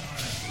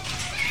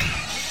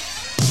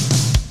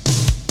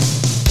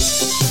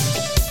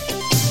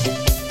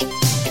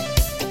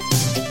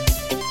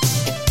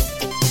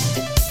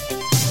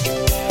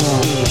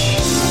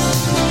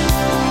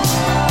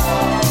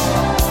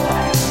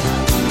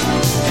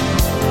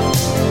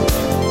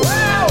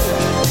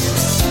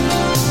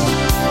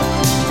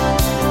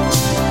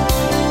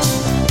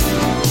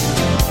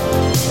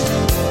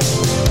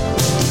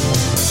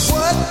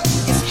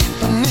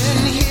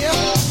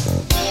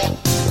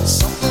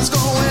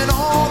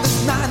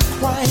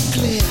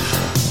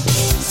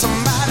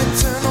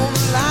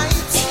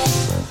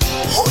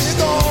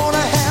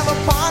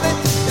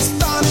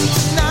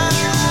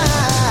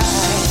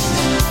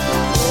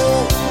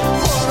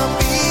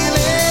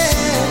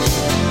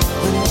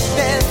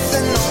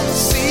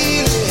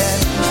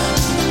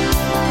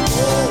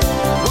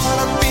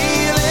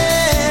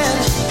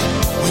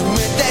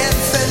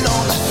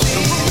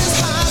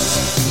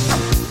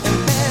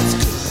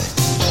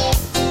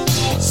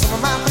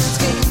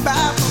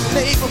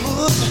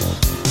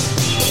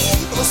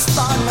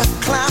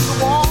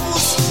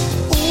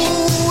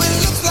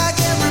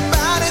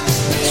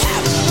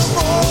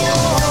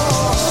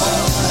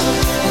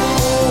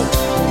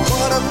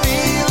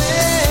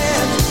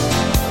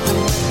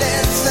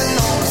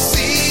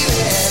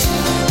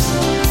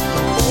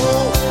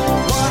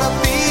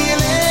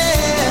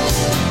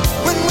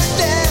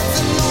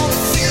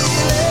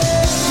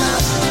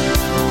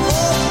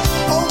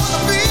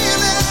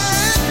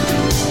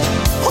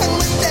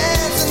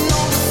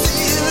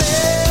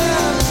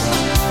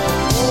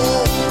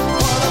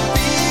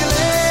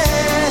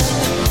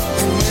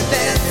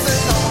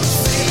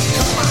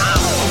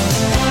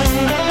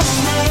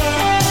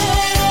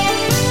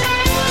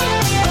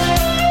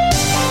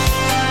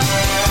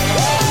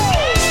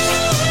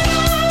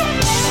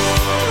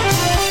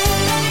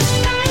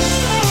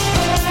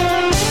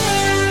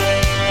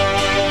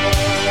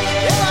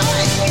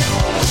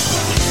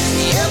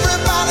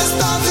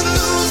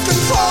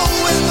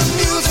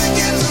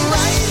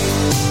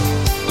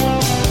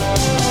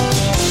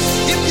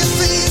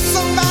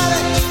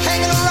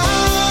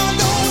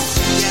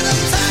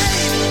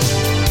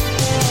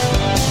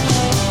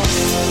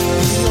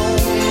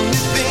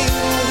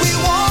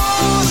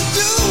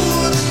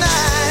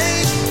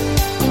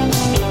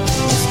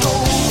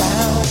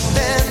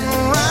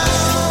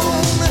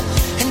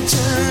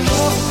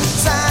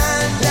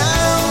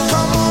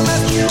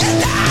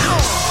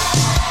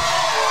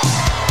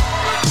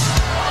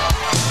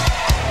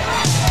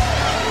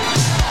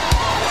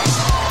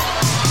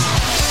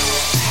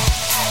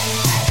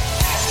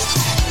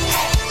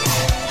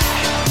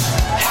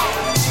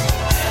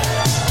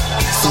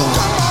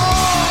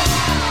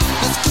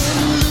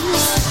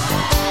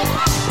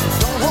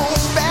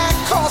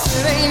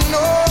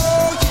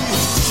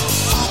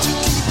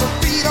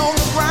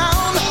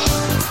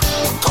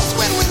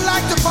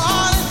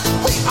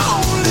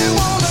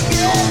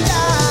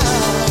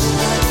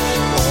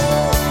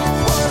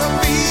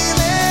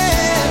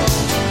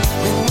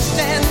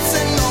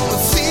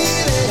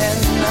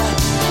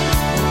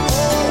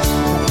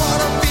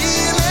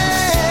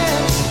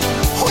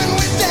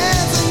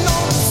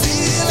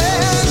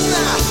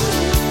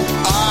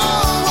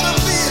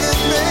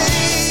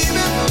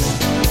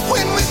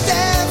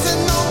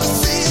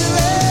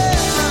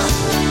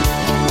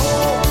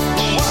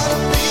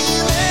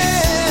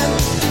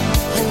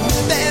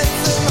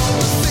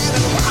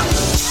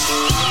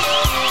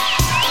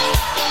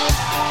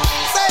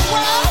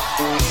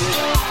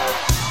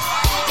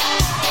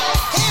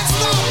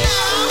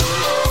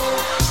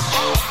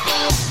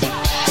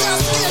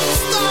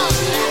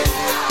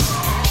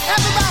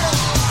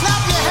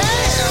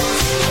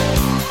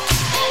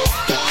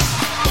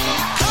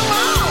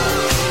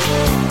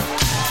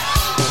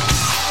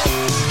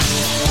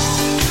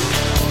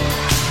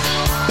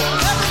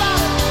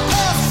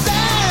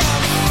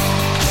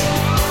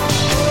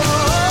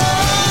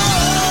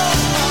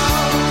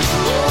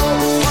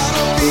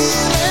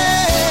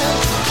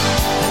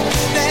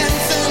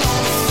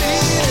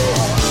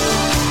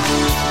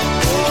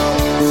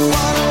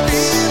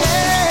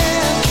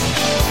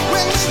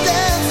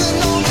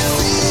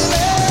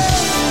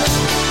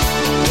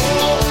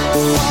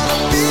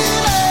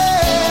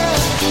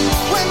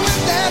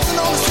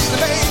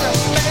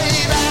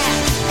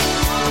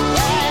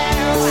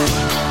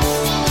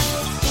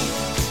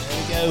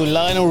 go,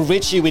 Lionel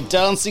Richie with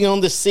Dancing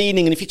on the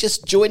Ceiling. And if you're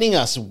just joining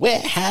us, where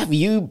have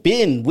you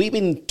been? We've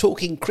been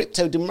talking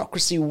Crypto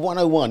Democracy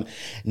 101.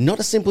 Not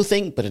a simple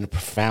thing, but a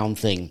profound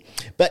thing.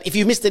 But if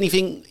you missed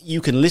anything,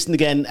 you can listen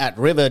again at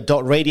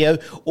river.radio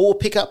or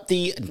pick up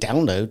the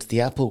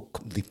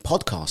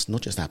podcast,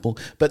 not just Apple,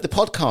 but the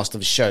podcast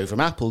of the show from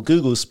Apple,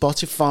 Google,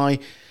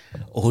 Spotify,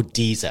 or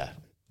Deezer.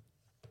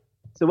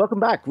 So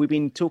welcome back. We've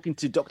been talking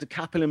to Dr.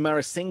 Kapil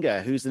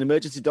Marasinga, who's an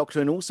emergency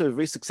doctor and also a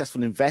very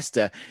successful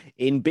investor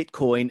in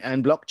Bitcoin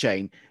and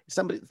blockchain.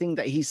 Something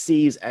that he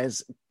sees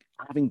as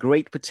having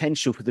great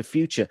potential for the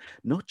future,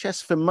 not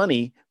just for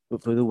money,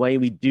 but for the way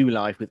we do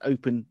life with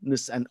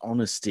openness and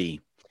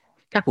honesty.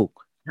 Kapil,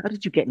 how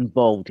did you get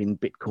involved in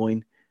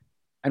Bitcoin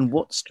and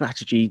what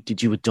strategy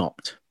did you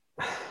adopt?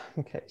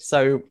 Okay,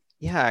 so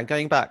yeah,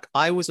 going back,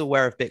 I was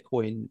aware of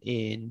Bitcoin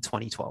in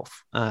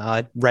 2012.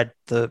 I'd read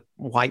the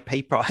white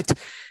paper. It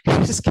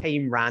just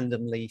came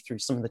randomly through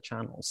some of the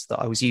channels that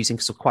I was using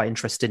because I'm quite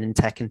interested in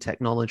tech and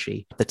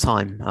technology at the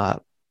time. I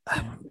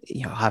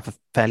have a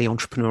fairly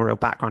entrepreneurial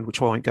background,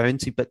 which I won't go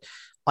into, but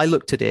I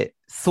looked at it,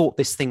 thought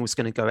this thing was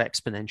going to go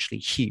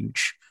exponentially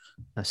huge.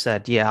 I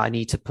said, yeah, I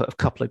need to put a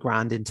couple of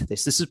grand into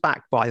this. This is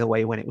back, by the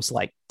way, when it was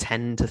like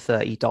 $10 to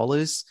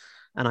 $30.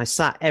 And I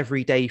sat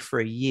every day for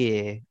a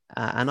year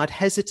and I'd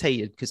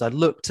hesitated because I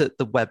looked at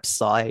the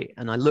website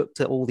and I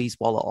looked at all these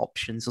wallet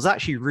options. I was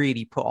actually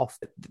really put off.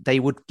 They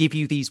would give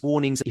you these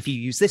warnings. If you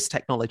use this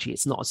technology,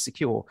 it's not as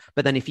secure.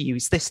 But then if you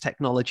use this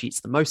technology,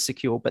 it's the most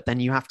secure. But then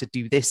you have to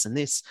do this and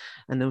this.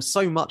 And there was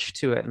so much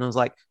to it. And I was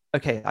like,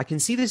 okay, I can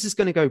see this is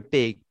going to go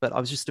big, but I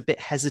was just a bit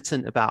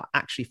hesitant about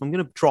actually, if I'm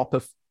going to drop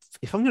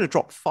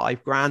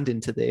 $5,000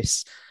 into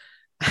this,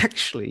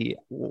 actually,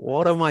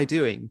 what am I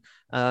doing?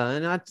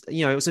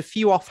 It was a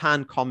few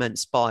offhand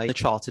comments by a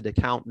chartered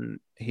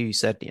accountant who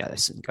said, yeah,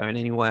 this isn't going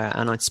anywhere.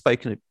 And I'd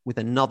spoken with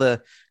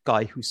another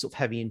guy who's sort of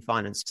heavy in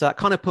finance. So that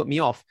kind of put me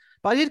off.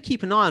 But I did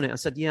keep an eye on it. I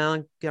said, yeah,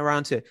 I'll get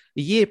around to it.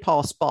 A year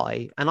passed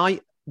by.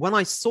 And when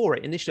I saw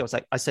it initially,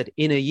 I said,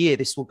 in a year,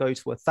 this will go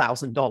to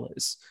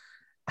 $1,000.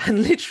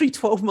 And literally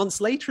 12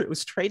 months later, it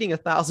was trading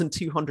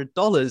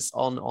 $1,200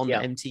 on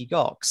MT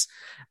Gox.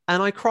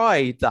 And I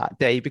cried that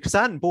day because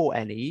I hadn't bought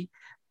any.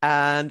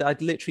 And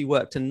I'd literally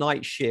worked a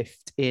night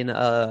shift in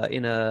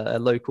a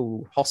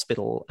local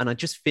hospital, and I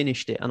just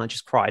finished it, and I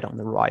just cried on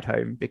the ride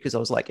home because I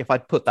was like, if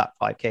I'd put that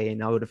 5K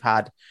in, I would have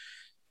had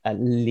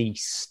at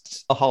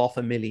least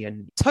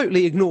 $500,000.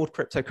 Totally ignored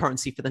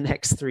cryptocurrency for the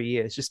next 3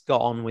 years. Just got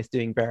on with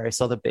doing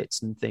various other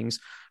bits and things.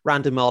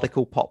 Random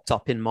article popped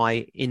up in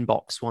my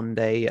inbox one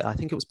day. I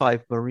think it was by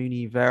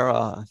Varuni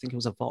Vera. I think it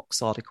was a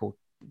Vox article.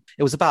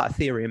 It was about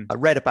Ethereum. I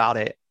read about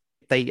it.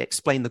 They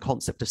explained the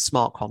concept of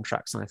smart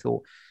contracts, and I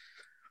thought,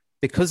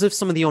 because of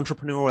some of the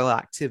entrepreneurial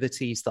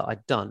activities that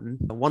I'd done,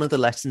 one of the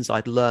lessons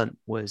I'd learned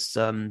was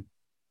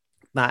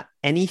that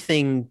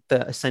anything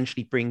that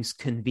essentially brings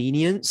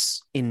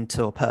convenience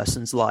into a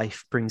person's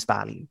life brings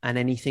value. And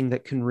anything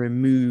that can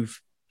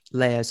remove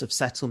layers of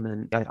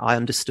settlement, I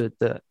understood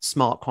that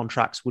smart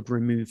contracts would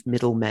remove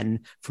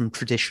middlemen from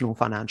traditional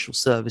financial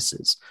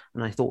services.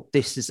 And I thought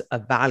this is a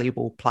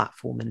valuable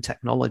platform and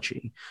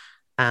technology.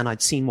 And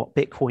I'd seen what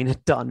Bitcoin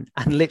had done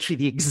and literally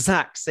the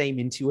exact same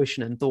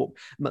intuition, and thought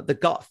the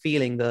gut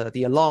feeling,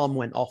 the alarm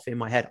went off in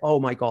my head. Oh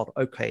my God.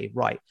 Okay,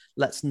 right.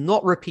 Let's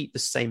not repeat the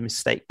same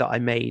mistake that I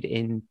made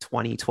in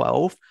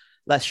 2012.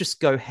 Let's just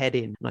go head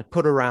in. And I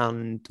put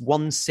around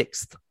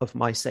 1/6 of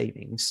my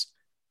savings.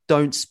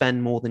 Don't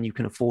spend more than you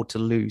can afford to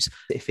lose.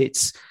 If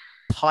it's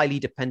highly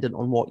dependent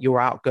on what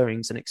your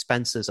outgoings and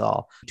expenses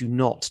are, do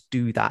not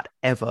do that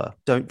ever.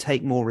 Don't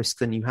take more risk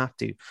than you have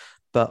to.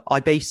 But I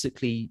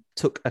basically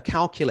took a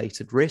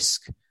calculated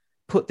risk,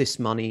 put this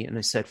money, and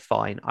I said,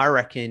 fine, I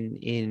reckon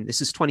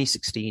this is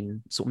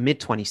 2016, sort of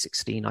mid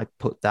 2016, I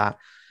put that.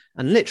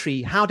 And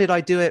literally, how did I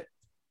do it?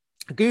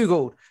 I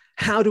Googled,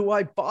 how do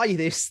I buy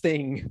this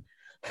thing?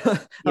 So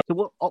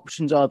what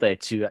options are there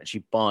to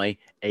actually buy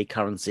a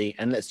currency?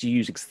 And let's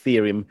use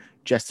Ethereum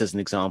just as an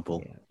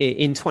example.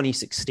 In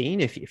 2016,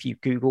 if you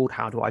Googled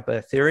how do I buy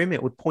Ethereum,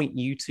 it would point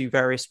you to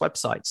various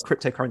websites,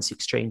 cryptocurrency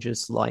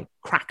exchanges like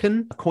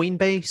Kraken,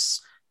 Coinbase,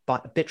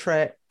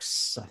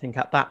 Bittrex, I think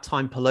at that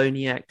time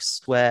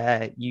Poloniex,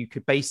 where you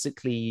could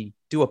basically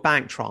do a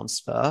bank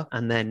transfer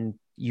and then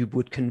you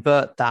would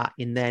convert that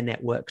in their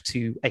network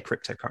to a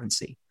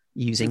cryptocurrency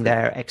using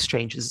their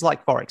exchanges,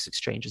 like Forex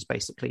exchanges,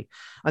 basically.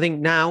 I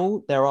think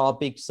now there are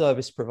big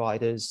service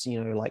providers,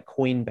 like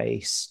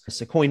Coinbase.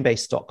 So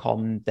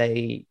Coinbase.com,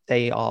 they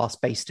are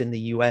based in the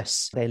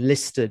US. They're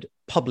listed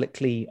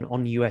publicly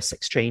on US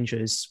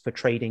exchanges for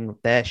trading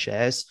their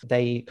shares.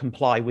 They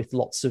comply with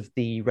lots of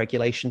the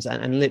regulations,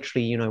 and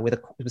literally,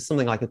 with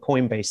something like a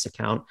Coinbase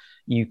account,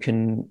 you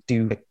can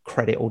do a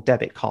credit or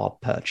debit card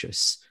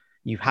purchase.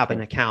 You have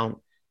an account,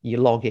 you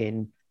log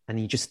in, and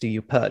you just do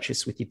your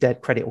purchase with your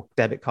credit or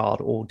debit card,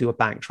 or do a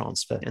bank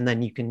transfer. And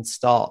then you can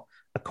start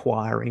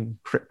acquiring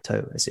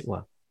crypto, as it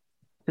were.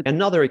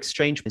 Another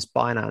exchange is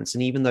Binance.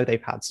 And even though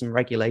they've had some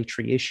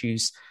regulatory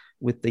issues,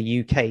 with the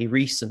UK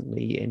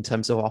recently in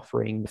terms of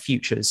offering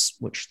futures,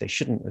 which they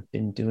shouldn't have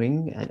been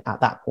doing. And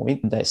at that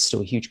point, there's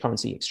still a huge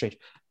currency exchange.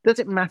 Does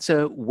it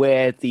matter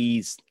where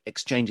these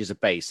exchanges are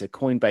based? So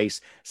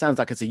Coinbase sounds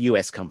like it's a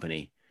US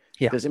company.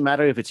 Yeah. Does it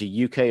matter if it's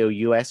a UK or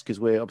US? Because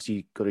we're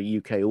obviously got a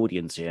UK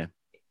audience here.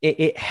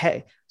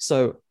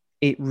 So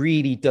it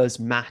really does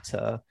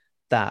matter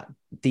that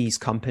these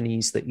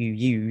companies that you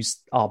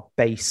use are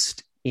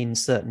based in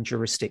certain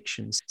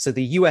jurisdictions. So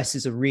the US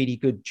is a really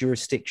good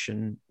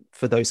jurisdiction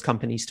for those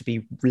companies to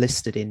be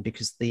listed in,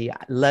 because the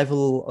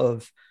level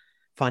of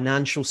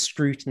financial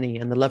scrutiny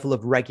and the level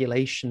of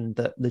regulation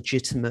that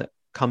legitimate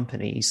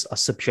companies are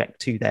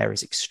subject to there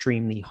is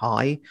extremely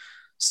high.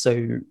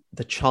 So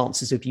the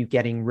chances of you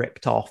getting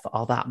ripped off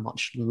are that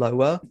much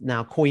lower.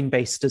 Now,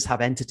 Coinbase does have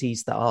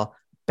entities that are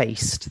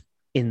based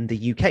in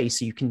the UK,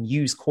 so you can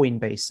use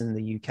Coinbase in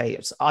the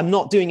UK. I'm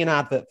not doing an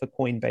advert for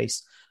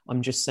Coinbase.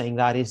 I'm just saying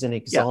that is an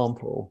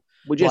example.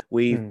 Yeah.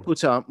 We've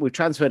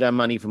transferred our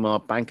money from our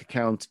bank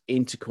account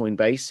into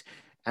Coinbase,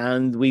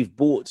 and we've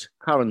bought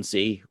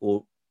currency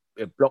or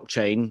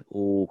blockchain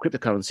or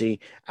cryptocurrency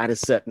at a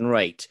certain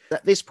rate.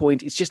 At this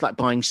point, it's just like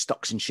buying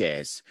stocks and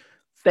shares.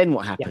 Then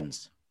what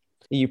happens?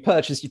 Yeah. You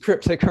purchase your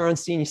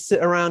cryptocurrency and you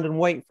sit around and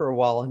wait for a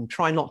while and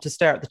try not to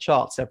stare at the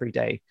charts every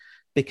day,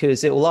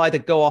 because it will either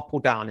go up or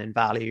down in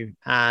value.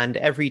 And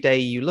every day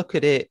you look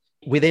at it,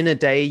 within a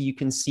day, you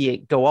can see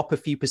it go up a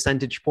few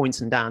percentage points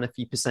and down a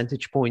few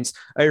percentage points.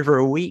 Over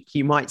a week,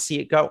 you might see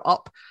it go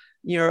up,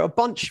 a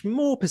bunch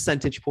more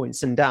percentage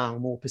points and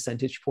down more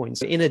percentage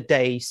points. In a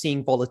day,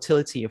 seeing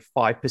volatility of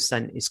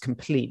 5% is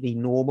completely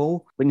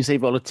normal. When you say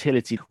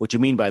volatility, what you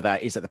mean by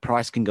that is that the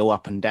price can go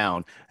up and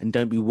down, and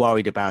don't be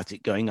worried about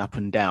it going up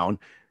and down.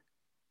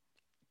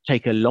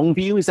 Take a long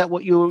view. Is that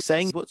what you're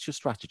saying? What's your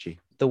strategy?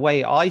 The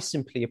way I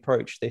simply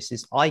approach this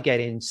is I get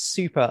in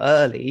super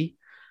early,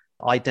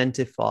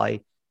 identify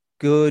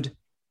good,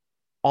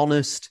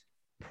 honest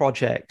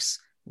projects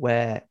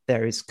where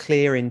there is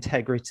clear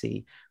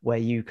integrity, where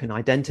you can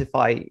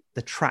identify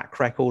the track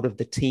record of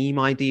the team,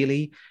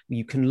 ideally.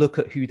 You can look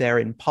at who they're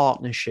in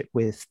partnership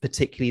with,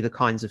 particularly the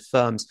kinds of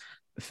firms.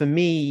 For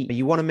me,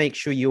 you want to make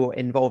sure you're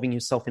involving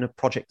yourself in a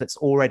project that's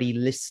already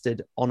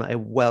listed on a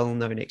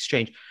well-known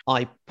exchange.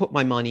 I put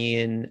my money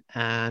in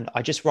and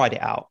I just write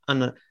it out.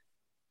 And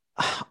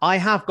I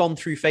have gone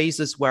through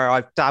phases where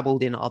I've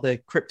dabbled in other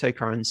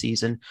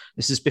cryptocurrencies, and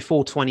this is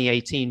before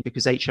 2018,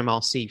 because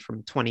HMRC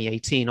from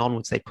 2018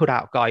 onwards, they put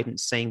out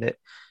guidance saying that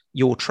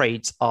your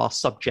trades are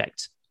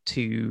subject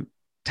to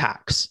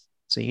tax.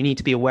 So you need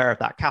to be aware of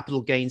that.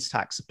 Capital gains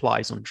tax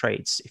applies on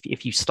trades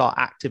if you start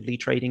actively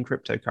trading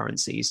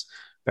cryptocurrencies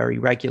very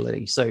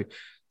regularly. So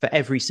for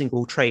every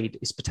single trade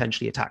is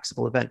potentially a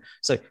taxable event.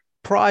 So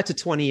prior to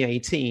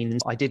 2018,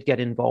 I did get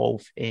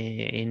involved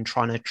in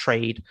trying to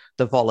trade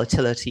the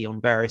volatility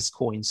on various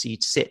coins. So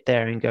you'd sit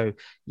there and go,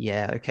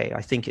 yeah, okay,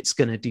 I think it's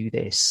going to do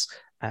this.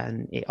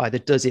 And it either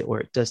does it or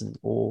it doesn't,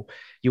 or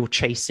you're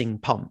chasing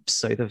pumps.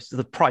 So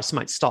the price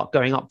might start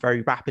going up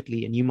very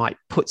rapidly and you might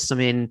put some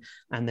in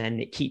and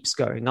then it keeps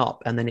going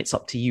up. And then it's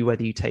up to you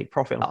whether you take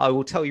profit. I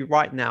will tell you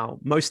right now,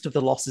 most of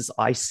the losses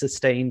I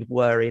sustained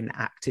were in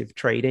active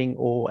trading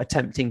or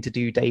attempting to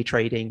do day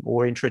trading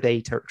or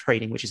intraday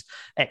trading, which is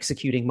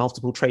executing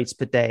multiple trades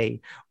per day,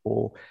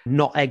 or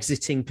not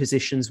exiting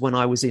positions when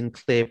I was in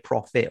clear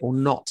profit, or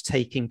not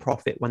taking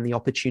profit when the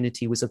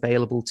opportunity was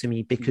available to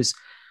me, because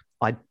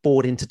I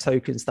bought into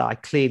tokens that I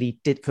clearly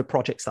did for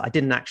projects that I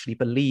didn't actually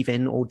believe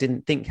in or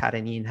didn't think had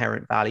any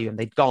inherent value, and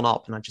they'd gone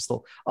up and I just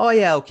thought, oh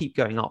yeah, I'll keep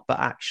going up. But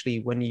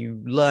actually, when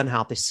you learn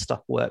how this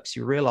stuff works,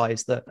 you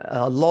realize that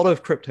a lot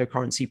of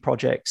cryptocurrency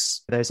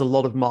projects, there's a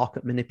lot of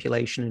market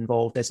manipulation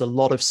involved. There's a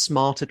lot of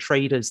smarter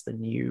traders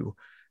than you,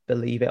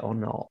 believe it or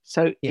not.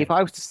 So if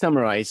I was to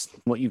summarize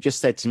what you've just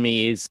said to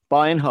me is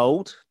buy and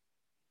hold.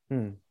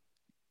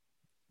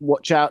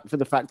 Watch out for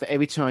the fact that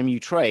every time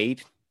you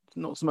trade,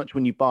 not so much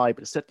when you buy,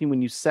 but certainly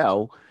when you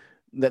sell,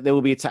 that there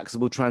will be a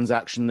taxable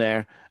transaction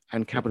there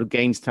and capital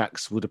gains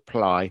tax would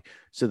apply.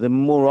 So the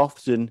more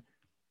often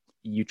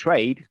you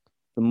trade,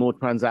 the more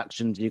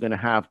transactions you're going to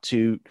have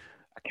to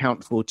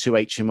account for to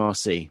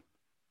HMRC.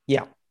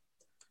 Yeah.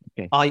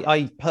 Okay.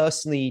 I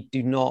personally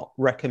do not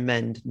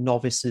recommend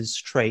novices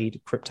trade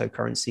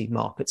cryptocurrency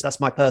markets. That's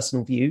my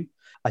personal view.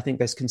 I think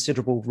there's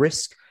considerable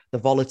risk. The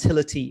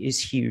volatility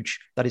is huge.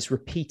 That is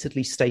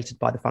repeatedly stated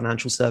by the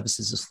Financial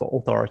Services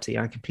Authority.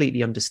 I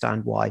completely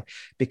understand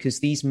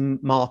because these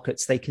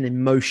markets, they can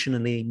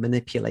emotionally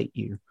manipulate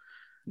you.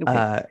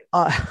 Okay.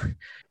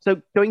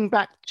 So going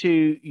back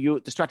to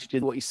the strategy,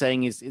 what you're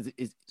saying is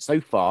so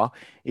far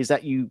is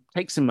that you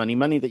take some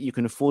money that you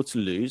can afford to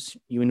lose,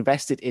 you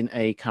invest it in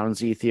a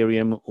currency,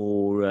 Ethereum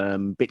or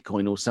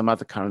Bitcoin or some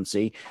other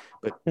currency.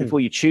 But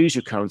before you choose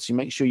your currency,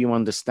 make sure you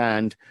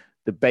understand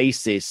the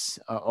basis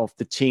of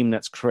the team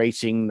that's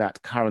creating that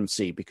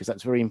currency, because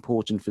that's very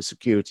important for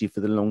security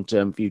for the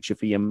long-term future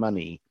for your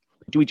money.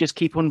 Do we just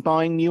keep on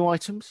buying new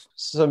items?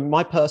 So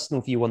my personal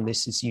view on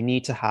this is you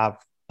need to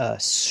have a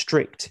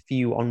strict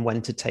view on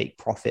when to take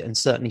profit and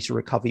certainly to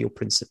recover your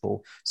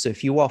principal. So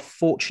if you are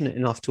fortunate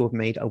enough to have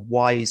made a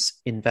wise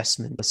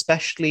investment,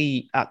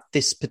 especially at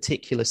this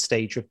particular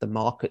stage of the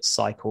market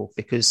cycle,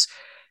 because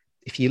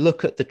if you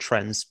look at the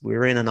trends,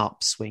 we're in an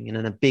upswing and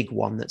in a big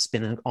one that's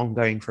been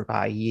ongoing for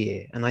about a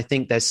year. And I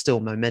think there's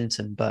still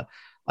momentum, but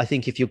I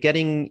think if you're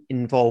getting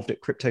involved at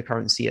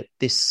cryptocurrency at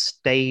this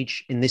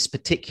stage, in this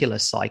particular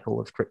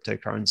cycle of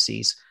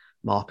cryptocurrencies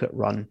market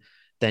run,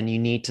 then you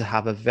need to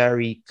have a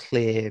very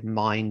clear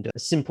mind. A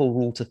simple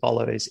rule to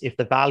follow is if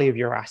the value of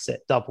your asset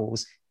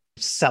doubles,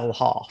 sell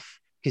half,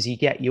 because you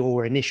get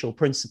your initial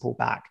principal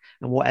back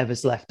and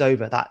whatever's left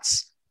over,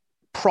 that's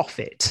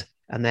profit.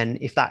 And then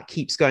if that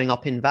keeps going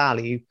up in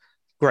value,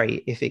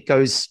 great. If it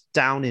goes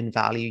down in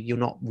value, you're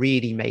not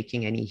really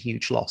making any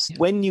huge loss.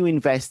 When you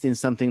invest in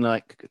something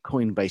like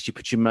Coinbase, you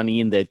put your money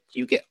in there,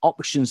 you get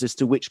options as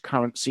to which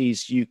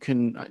currencies you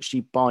can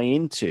actually buy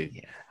into.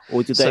 Yeah.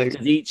 Or does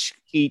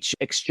each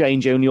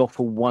exchange only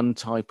offer one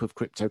type of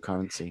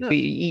cryptocurrency? No,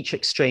 each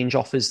exchange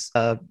offers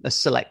a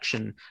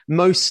selection.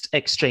 Most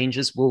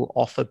exchanges will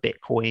offer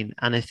Bitcoin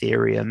and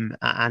Ethereum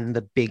and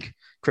the big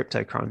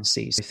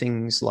cryptocurrencies.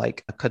 Things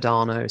like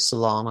Cardano,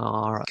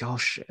 Solana,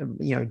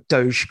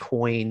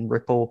 Dogecoin,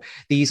 Ripple.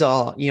 These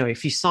are,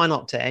 if you sign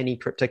up to any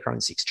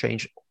cryptocurrency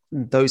exchange,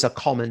 those are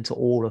common to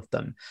all of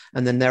them.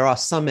 And then there are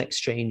some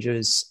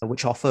exchanges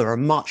which offer a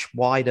much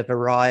wider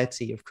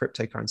variety of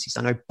cryptocurrencies.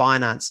 I know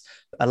Binance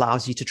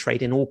allows you to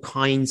trade in all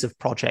kinds of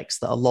projects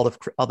that a lot of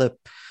other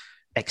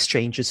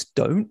exchanges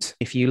don't.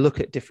 If you look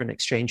at different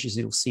exchanges,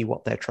 you'll see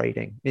what they're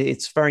trading.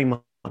 It's very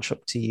much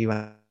up to you.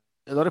 A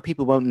lot of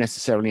people won't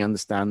necessarily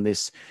understand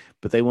this,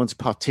 but they want to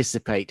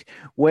participate.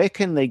 Where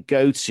can they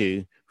go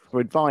to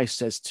for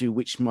advice as to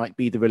which might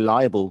be the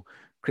reliable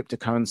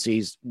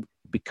cryptocurrencies,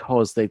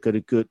 because they've got a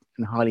good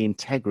and highly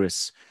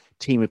integrous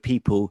team of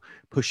people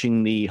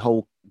pushing the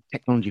whole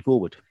technology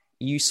forward?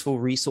 Useful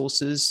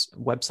resources,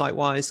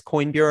 website-wise,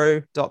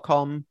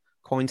 coinbureau.com,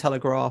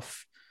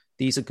 Cointelegraph.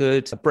 These are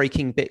good.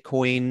 Breaking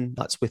Bitcoin,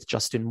 that's with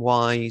Justin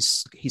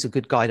Wise. He's a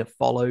good guy to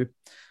follow.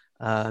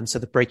 So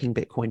the Breaking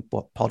Bitcoin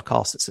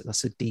podcast,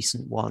 that's a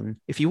decent one.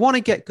 If you want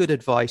to get good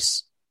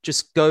advice,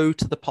 just go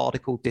to the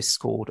Particle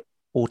Discord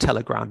or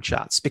Telegram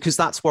chats, because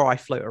that's where I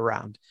float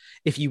around.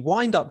 If you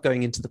wind up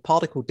going into the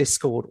Particle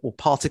Discord or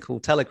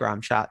Particle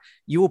Telegram chat,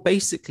 you will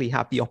basically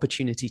have the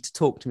opportunity to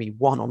talk to me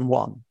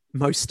one-on-one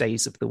most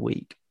days of the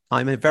week.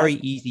 I'm a very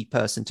easy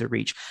person to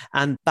reach.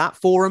 And that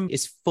forum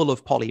is full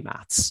of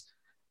polymaths.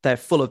 They're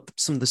full of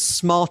some of the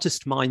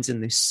smartest minds in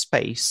this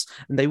space,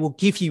 and they will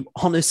give you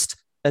honest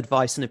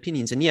advice and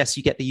opinions. And yes,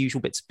 you get the usual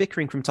bits of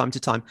bickering from time to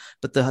time,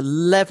 but the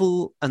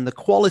level and the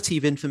quality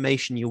of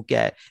information you'll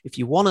get, if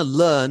you want to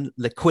learn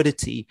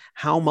liquidity,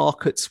 how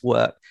markets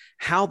work,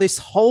 how this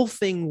whole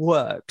thing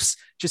works,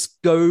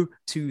 just go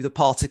to the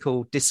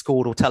Particle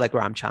Discord or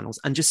Telegram channels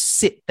and just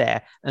sit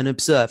there and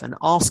observe and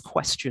ask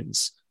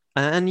questions.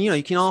 And,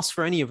 you can ask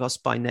for any of us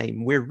by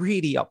name. We're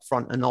really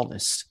upfront and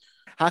honest.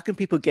 How can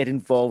people get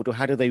involved, or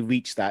how do they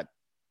reach that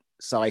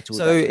site?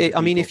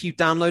 If you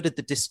downloaded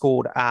the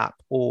Discord app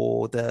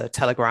or the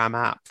Telegram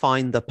app,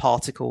 find the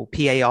Particle,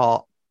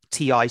 PARTICL,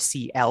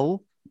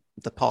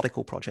 the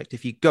Particle project.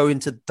 If you go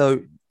into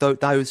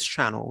those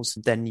channels,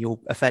 then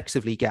you'll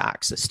effectively get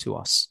access to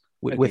us.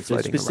 We're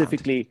floating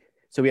around.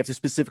 So we have to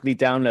specifically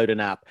download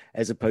an app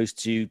as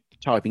opposed to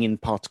typing in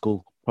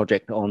Particle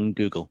project on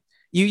Google.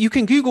 You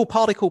can Google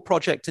Particle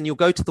project and you'll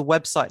go to the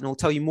website and it'll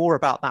tell you more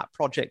about that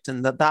project,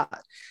 and that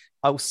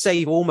I'll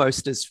save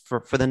almost as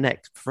for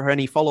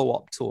any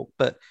follow-up talk.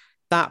 But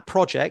that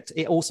project,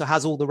 it also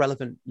has all the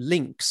relevant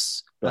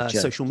links,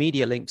 social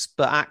media links,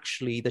 but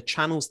actually the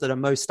channels that are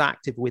most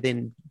active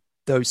within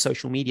those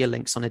social media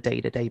links on a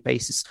day-to-day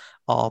basis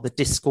are the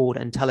Discord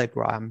and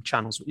Telegram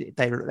channels.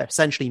 They're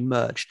essentially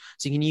merged.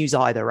 So you can use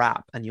either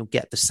app and you'll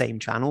get the same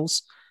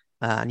channels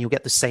and you'll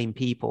get the same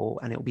people,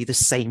 and it'll be the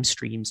same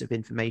streams of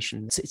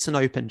information. It's an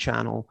open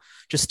channel.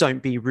 Just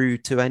don't be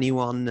rude to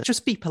anyone.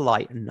 Just be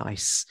polite and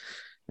nice.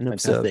 And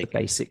observe the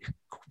basic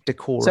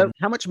decorum. So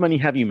how much money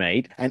have you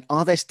made? And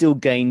are there still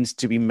gains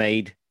to be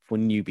made for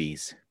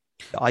newbies?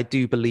 I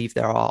do believe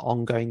there are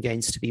ongoing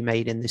gains to be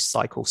made in this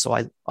cycle. So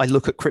I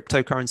look at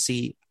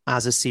cryptocurrency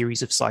as a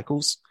series of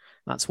cycles.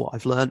 That's what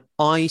I've learned.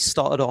 I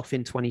started off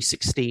in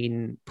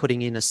 2016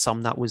 putting in a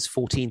sum that was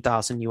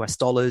 $14,000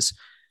 US.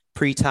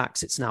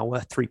 Pre-tax, it's now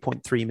worth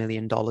 $3.3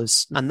 million.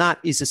 And that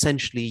is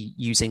essentially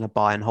using a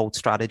buy and hold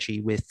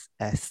strategy with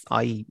ETH,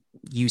 i.e.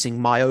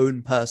 using my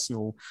own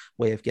personal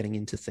way of getting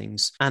into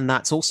things. And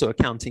that's also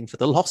accounting for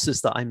the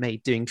losses that I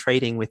made doing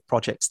trading with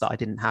projects that I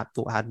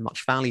thought had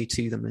much value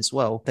to them as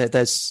well.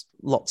 There's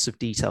lots of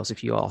details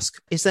if you ask.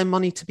 Is there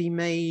money to be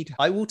made?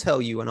 I will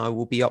tell you, and I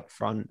will be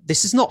upfront.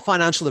 This is not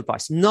financial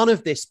advice. None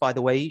of this, by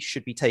the way,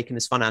 should be taken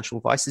as financial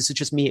advice. This is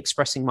just me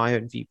expressing my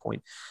own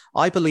viewpoint.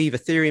 I believe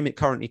Ethereum, it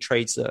currently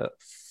trades at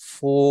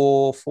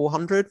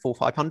 400,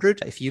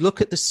 500. If you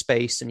look at the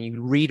space and you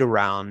read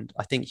around,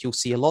 I think you'll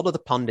see a lot of the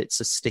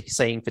pundits are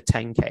saying for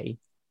 10K.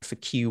 for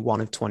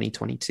Q1 of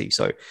 2022.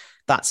 So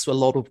that's a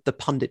lot of the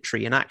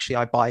punditry. And actually,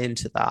 I buy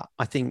into that.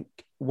 I think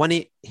when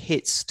it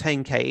hits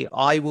 10K,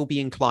 I will be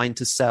inclined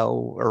to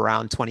sell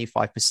around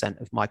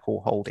 25% of my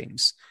core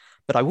holdings.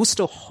 But I will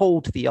still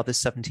hold the other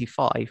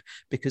 75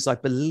 because I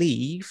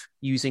believe,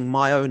 using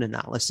my own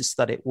analysis,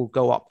 that it will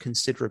go up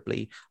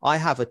considerably. I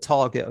have a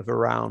target of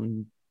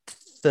around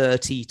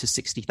 $30,000 to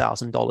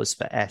 $60,000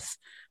 for ETH,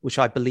 which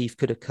I believe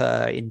could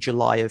occur in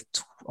July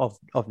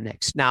of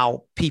next.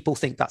 Now, people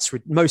think that's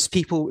lots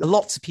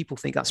of people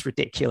think that's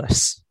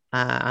ridiculous.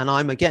 And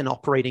I'm, again,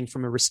 operating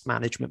from a risk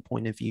management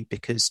point of view,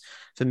 because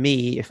for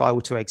me, if I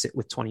were to exit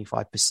with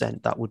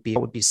 25%, that would be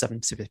a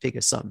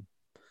seven-figure sum.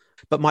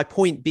 But my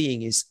point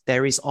being is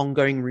there is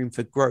ongoing room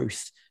for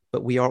growth,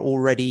 but we are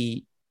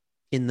already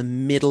in the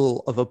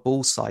middle of a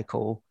bull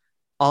cycle.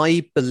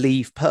 I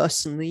believe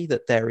personally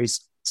that there is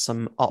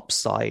some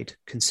upside,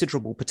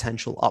 considerable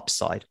potential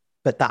upside,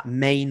 but that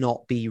may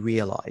not be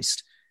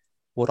realized.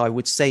 What I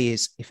would say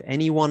is, if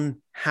anyone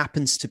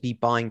happens to be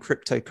buying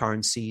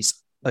cryptocurrencies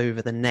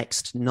over the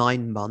next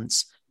 9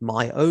 months,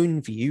 my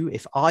own view,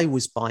 if I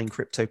was buying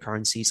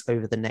cryptocurrencies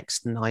over the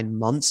next 9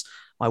 months,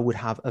 I would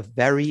have a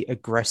very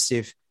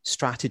aggressive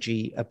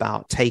strategy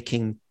about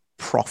taking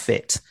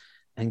profit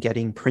and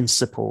getting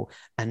principal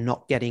and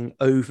not getting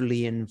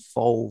overly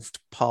involved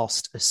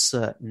past a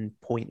certain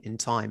point in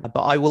time.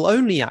 But I will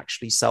only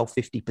actually sell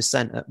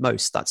 50% at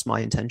most. That's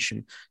my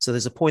intention. So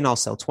there's a point I'll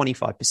sell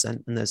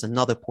 25%, and there's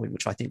another point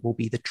which I think will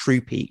be the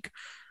true peak,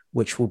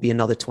 which will be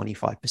another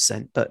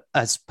 25%. But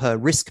as per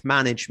risk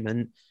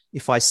management,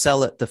 if I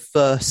sell at the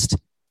first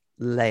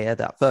layer,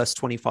 that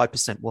first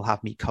 25% will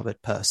have me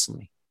covered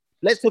personally.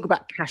 Let's talk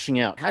about cashing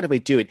out. How do we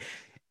do it?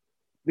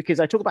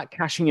 Because I talk about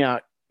cashing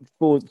out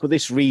for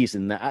this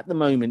reason, that at the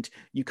moment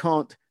you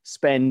can't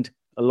spend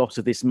a lot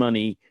of this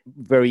money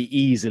very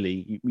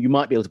easily. You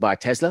might be able to buy a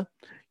Tesla.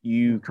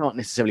 You can't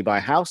necessarily buy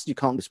a house. You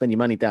can't spend your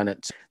money down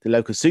at the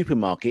local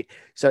supermarket.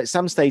 So at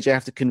some stage, you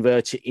have to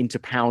convert it into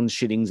pounds,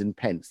 shillings, and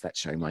pence. That's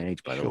showing my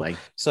age, by the way.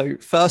 So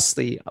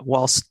firstly,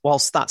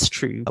 whilst that's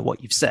true,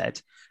 what you've said,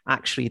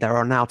 actually, there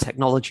are now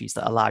technologies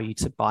that allow you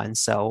to buy and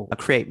sell,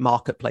 create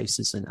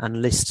marketplaces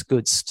and list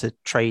goods to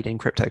trade in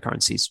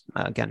cryptocurrencies.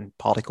 Again,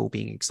 Particle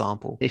being an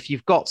example. If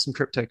you've got some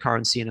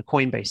cryptocurrency in a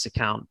Coinbase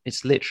account,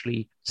 it's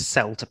literally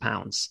sell to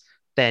pounds.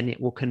 Then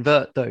it will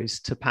convert those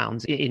to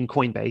pounds in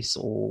Coinbase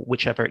or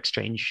whichever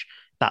exchange.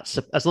 That's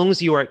as long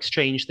as your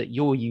exchange that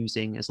you're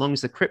using, as long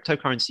as the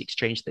cryptocurrency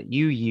exchange that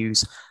you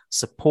use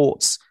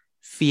supports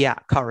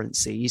fiat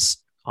currencies,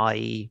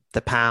 i.e.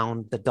 the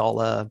pound, the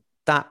dollar,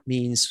 that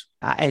means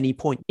at any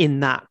point in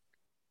that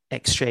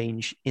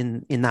exchange,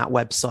 in that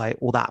website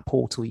or that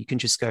portal, you can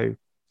just go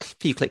a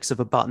few clicks of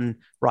a button.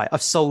 Right,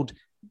 I've sold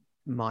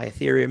my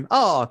Ethereum.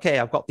 Oh, okay,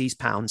 I've got these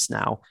pounds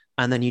now.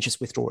 And then you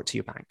just withdraw it to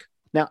your bank.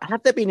 Now,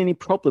 have there been any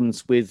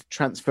problems with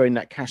transferring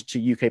that cash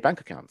to UK bank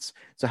accounts?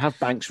 So have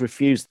banks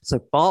refused? So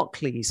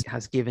Barclays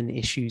has given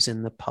issues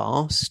in the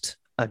past,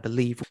 I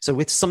believe. So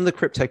with some of the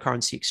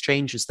cryptocurrency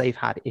exchanges, they've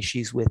had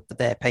issues with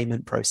their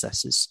payment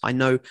processes. I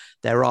know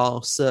there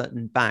are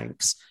certain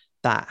banks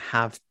that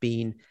have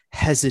been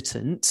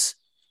hesitant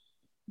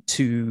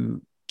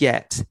to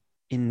get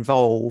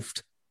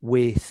involved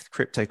with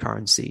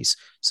cryptocurrencies.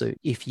 So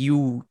if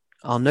you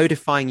are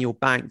notifying your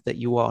bank that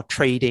you are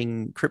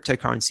trading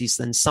cryptocurrencies,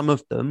 then some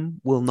of them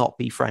will not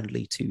be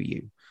friendly to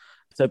you.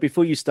 So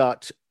before you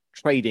start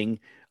trading,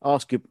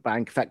 ask your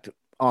bank, in fact,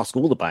 ask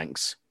all the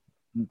banks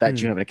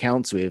that you have an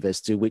account with as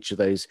to which of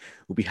those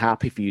will be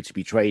happy for you to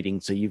be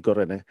trading. So you've got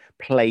a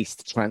place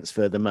to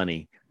transfer the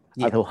money.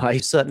 Yeah,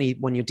 otherwise, certainly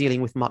when you're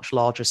dealing with much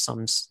larger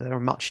sums, there are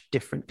much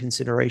different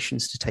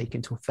considerations to take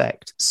into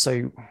effect.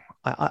 So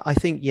I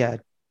think, yeah,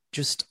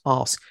 just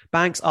ask.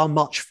 Banks are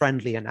much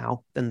friendlier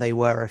now than they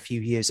were a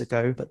few years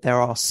ago, but there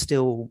are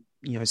still,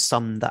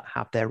 some that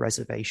have their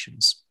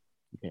reservations.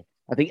 Okay.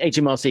 I think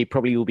HMRC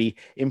probably will be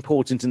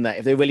important in that.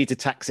 If they're willing to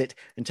tax it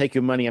and take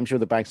your money, I'm sure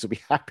the banks will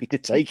be happy to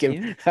take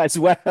it as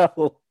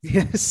well.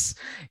 Yes,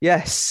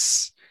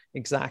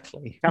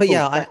 exactly. Couple, but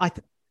yeah,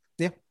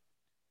 yeah.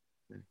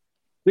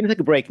 We're going to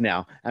take a break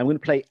now, and we're going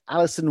to play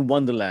Alice in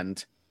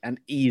Wonderland and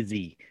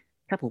Easy.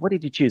 Couple, why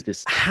did you choose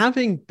this?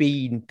 Having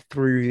been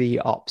through the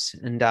ups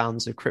and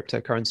downs of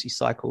cryptocurrency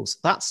cycles,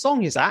 that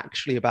song is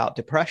actually about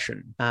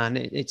depression, and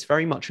it's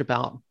very much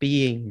about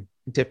being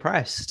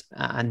depressed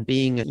and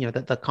being,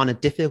 the kind of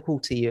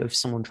difficulty of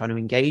someone trying to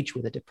engage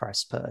with a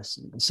depressed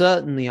person. And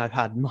certainly I've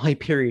had my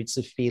periods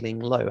of feeling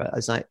low.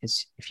 As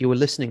if you were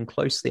listening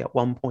closely, at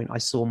one point I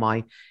saw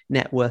my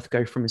net worth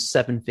go from a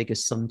 7-figure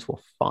sum to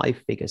a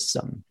 5-figure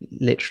sum,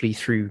 literally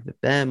through the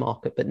bear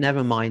market. But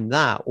never mind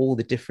that, all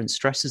the different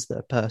stresses that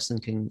a person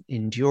can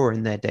endure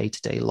in their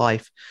day-to-day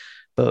life.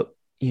 But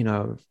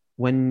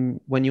when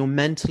you're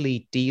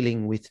mentally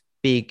dealing with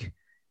big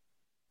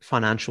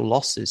financial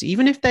losses,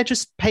 even if they're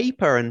just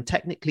paper and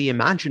technically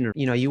imaginary.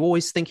 You're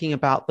always thinking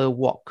about the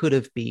what could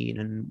have been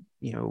and,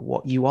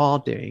 what you are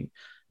doing.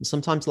 And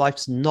sometimes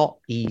life's not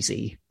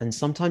easy. And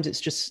sometimes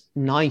it's just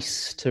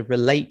nice to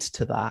relate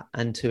to that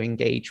and to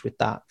engage with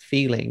that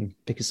feeling,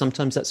 because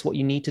sometimes that's what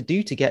you need to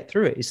do to get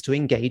through it, is to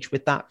engage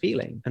with that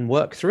feeling and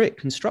work through it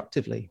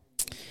constructively.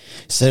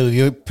 So if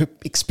you're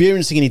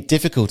experiencing any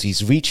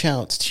difficulties, reach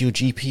out to your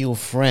GP or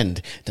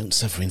friend. Don't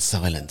suffer in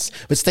silence.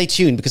 But stay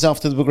tuned, because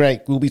after the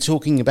break, we'll be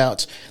talking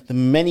about the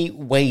many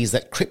ways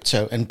that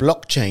crypto and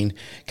blockchain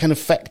can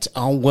affect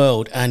our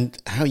world and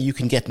how you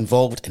can get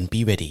involved and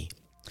be ready.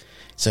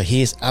 So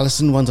here's Alice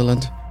in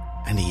Wonderland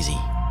and Easy.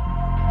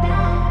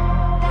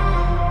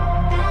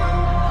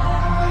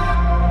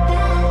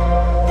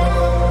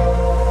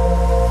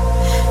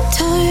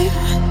 Time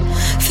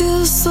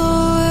feels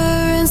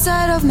slower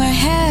inside of my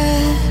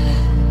head.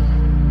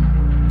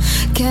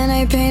 Can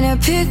I paint a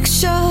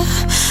picture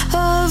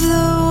of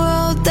the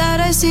world that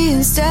I see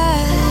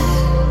instead?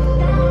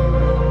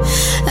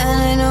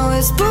 And I know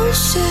it's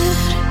bullshit.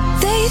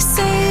 They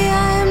say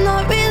I am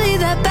not really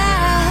that bad,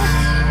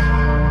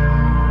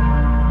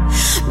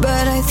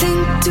 but I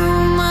think too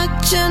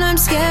much and I'm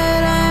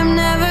scared I'm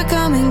never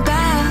coming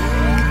back.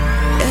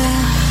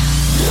 Yeah.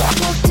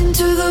 Walked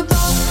into the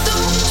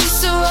bathroom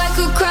just so I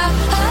could cry.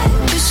 I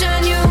wish I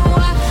knew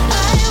why.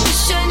 I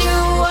wish I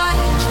knew why.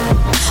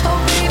 Oh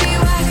baby,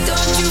 why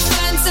don't you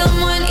find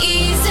someone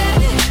easy?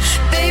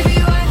 Baby,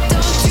 why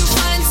don't you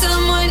find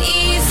someone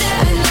easy?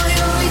 I know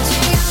you're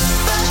reaching out,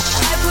 but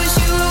I push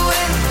you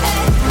away.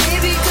 Hey,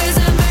 maybe 'cause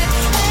I'm bad.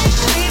 Hey,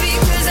 maybe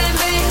 'cause I'm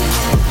bad.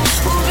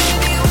 Oh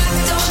baby, why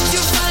don't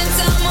you find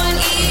someone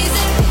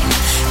easy?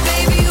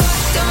 Baby, why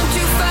don't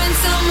you find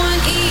someone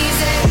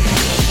easy?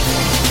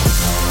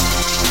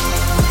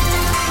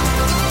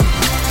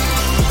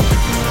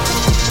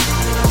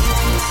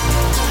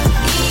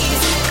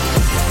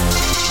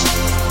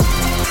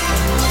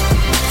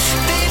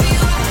 Baby,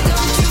 why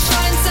don't you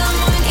find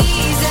someone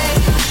easy?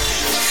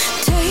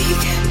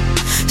 Take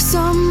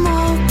some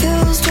more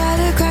pills, try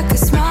to crack a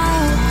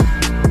smile.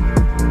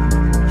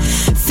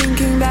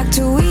 Thinking back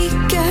to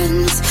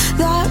weekends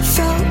that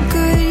felt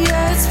good,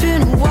 yeah, it's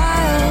been a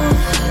while.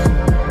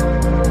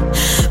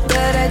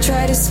 But I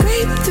try to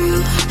scrape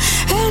through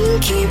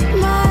and keep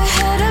my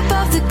head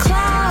above the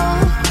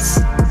clouds.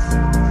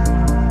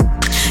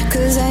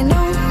 'Cause I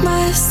know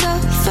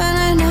myself and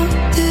I know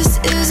this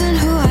isn't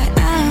who I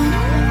am.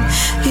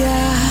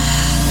 Yeah.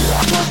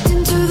 Walked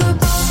into the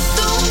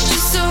bathroom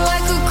just so I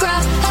could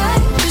cry. I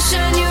wish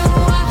I knew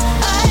why.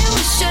 I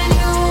wish I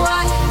knew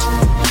why.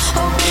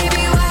 Oh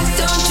baby, why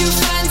don't you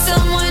find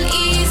someone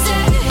easy?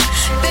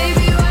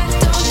 Baby, why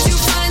don't you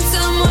find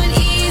someone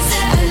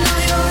easy? I know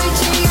you're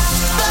reaching out,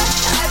 but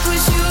I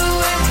push you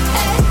away.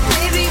 Hey,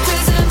 maybe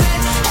 'cause I'm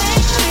bad. Hey,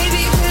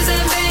 maybe 'cause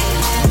I'm bad.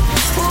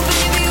 Oh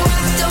baby, why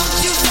don't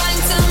you find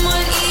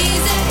someone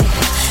easy?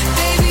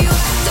 Baby,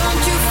 why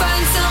don't you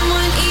find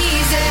someone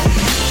easy?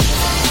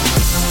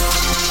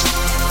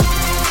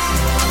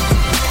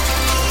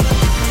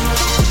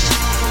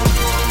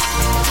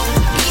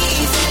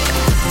 Easy.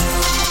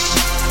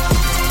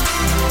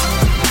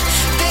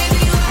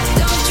 Baby, why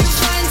don't you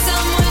find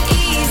someone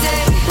easy?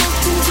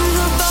 Walked into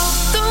the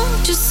bathroom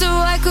just so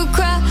I could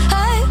cry.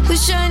 I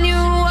wish I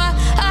knew why.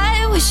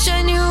 I wish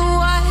I knew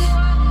why.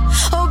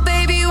 Oh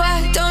baby,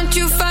 why don't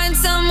you find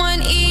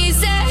someone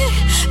easy?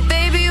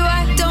 Baby,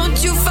 why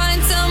don't you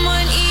find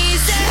someone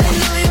easy? I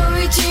know you're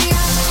reaching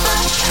out,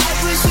 but I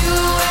push you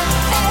away.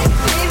 Hey,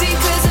 maybe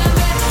 'cause I'm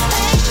bad.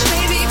 Hey,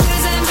 maybe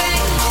 'cause I'm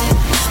bad.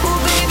 Oh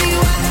baby,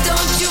 why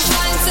don't you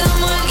find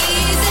someone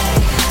easy?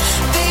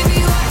 Baby,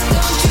 why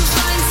don't you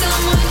find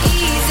someone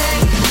easy?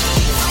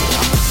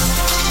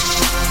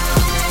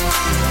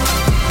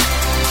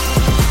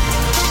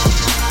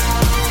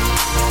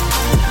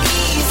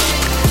 Easy.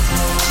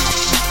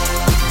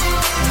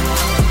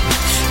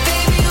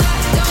 Baby, why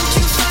don't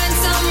you find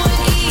someone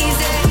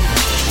easy?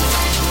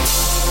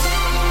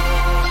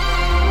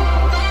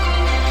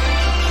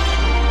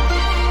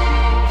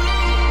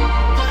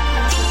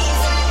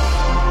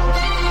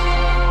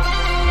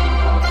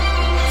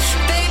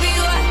 Baby,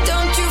 why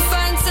don't you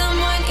find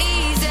someone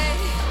easy?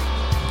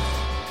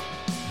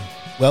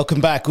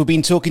 Welcome back. We've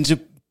been talking to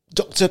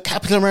Dr.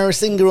 Kapila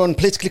Marasinger on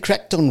Politically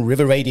Correct on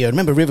River Radio.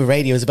 Remember, River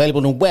Radio is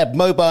available on web,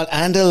 mobile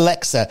and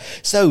Alexa.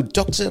 So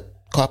Dr.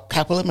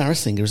 Kapila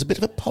Marasinger is a bit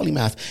of a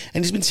polymath,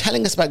 and he's been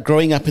telling us about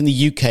growing up in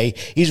the UK,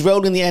 his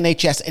role in the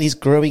NHS, and his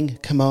growing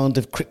command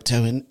of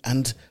crypto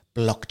and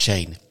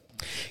blockchain.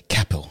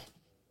 Kapil.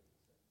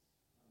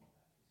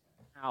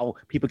 How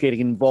people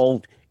getting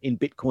involved in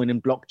Bitcoin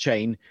and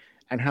blockchain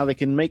and how they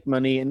can make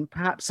money, and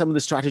perhaps some of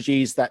the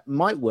strategies that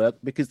might work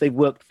because they've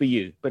worked for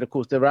you. But of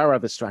course, there are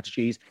other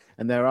strategies,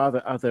 and there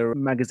are other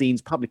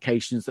magazines,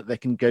 publications that they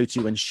can go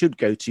to and should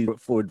go to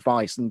for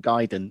advice and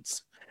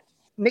guidance.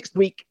 Next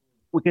week,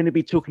 we're going to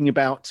be talking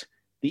about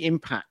the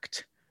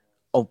impact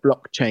of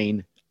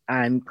blockchain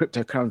and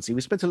cryptocurrency. We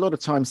spent a lot of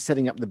time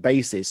setting up the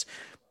basis,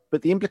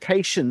 but the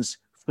implications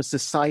for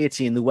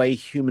society and the way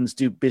humans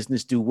do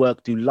business, do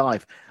work, do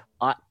life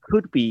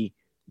could be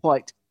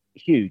quite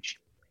huge.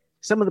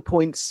 Some of the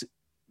points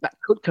that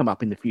could come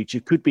up in the future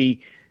could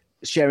be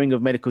sharing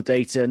of medical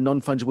data,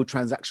 non-fungible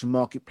transaction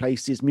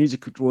marketplaces,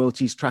 music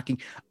royalties tracking.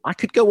 I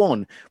could go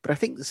on, but I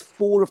think there's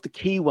 4 of the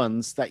key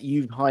ones that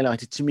you've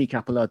highlighted to me,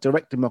 Kapil, are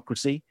direct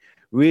democracy,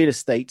 real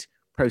estate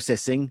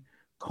processing,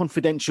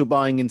 confidential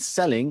buying and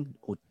selling,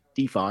 or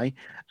DeFi,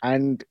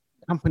 and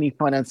company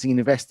financing and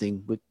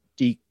investing with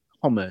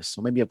e-commerce.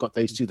 Or maybe I've got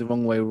those two the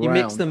wrong way around. You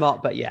mix them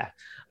up, but yeah.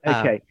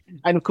 Okay.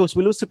 And of course,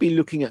 we'll also be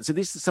looking at, so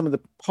this is some of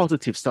the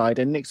positive side.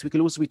 And next week,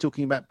 we'll also be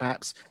talking about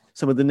perhaps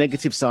some of the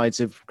negative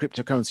sides of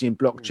cryptocurrency and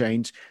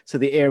blockchain. So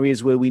the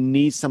areas where we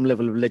need some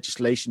level of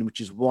legislation,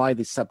 which is why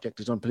this subject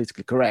is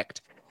unpolitically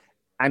correct.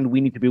 And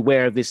we need to be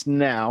aware of this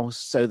now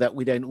so that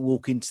we don't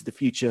walk into the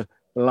future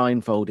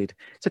blindfolded.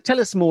 So tell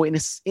us more in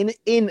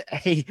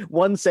a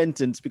one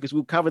sentence, because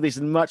we'll cover this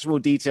in much more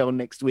detail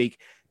next week.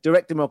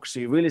 Direct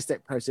democracy, real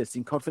estate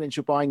processing,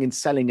 confidential buying and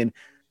selling, and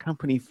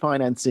company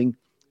financing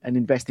and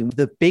investing.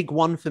 The big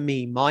one for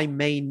me, my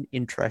main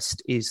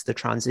interest is the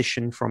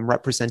transition from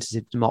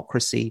representative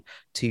democracy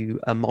to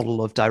a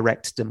model of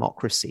direct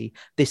democracy.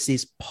 This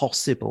is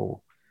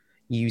possible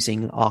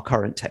using our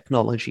current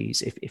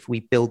technologies if we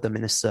build them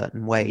in a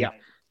certain way. Yeah.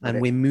 And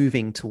we're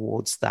moving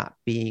towards that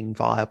being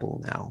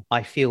viable now.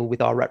 I feel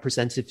with our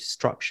representative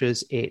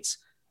structures, it's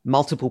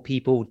multiple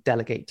people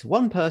delegate to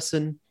one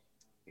person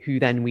who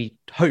then we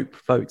hope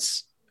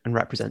votes and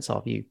represents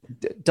our view.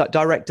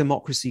 Direct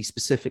democracy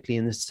specifically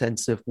in the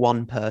sense of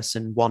one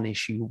person, one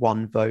issue,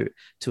 one vote,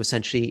 to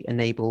essentially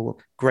enable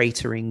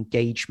greater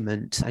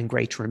engagement and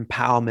greater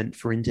empowerment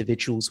for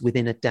individuals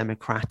within a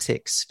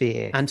democratic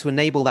sphere, and to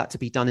enable that to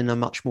be done in a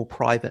much more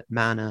private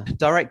manner.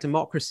 Direct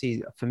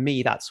democracy, for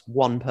me, that's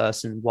one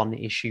person, one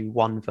issue,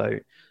 one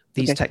vote.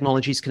 These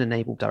technologies can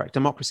enable direct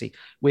democracy.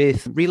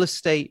 With real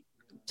estate,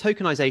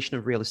 tokenization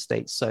of real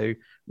estate. So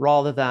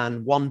rather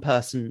than one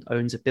person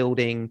owns a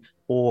building,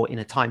 or in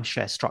a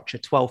timeshare structure,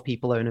 12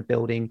 people own a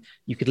building,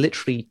 you could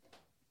literally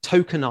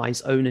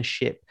tokenize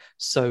ownership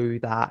so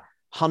that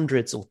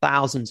hundreds or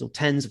thousands or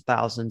tens of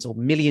thousands or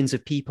millions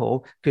of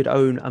people could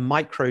own a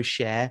micro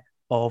share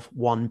of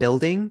one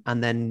building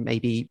and then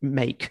maybe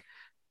make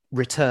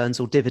returns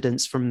or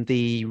dividends from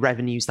the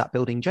revenues that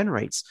building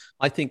generates.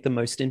 I think the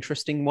most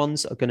interesting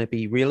ones are going to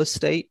be real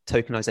estate,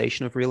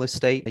 tokenization of real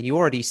estate. You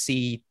already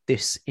see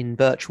this in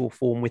virtual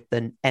form with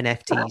the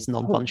NFTs,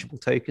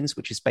 non-fungible tokens,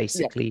 which is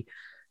basically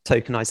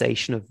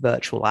tokenization of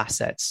virtual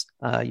assets.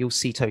 You'll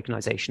see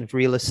tokenization of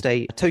real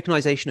estate,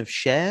 tokenization of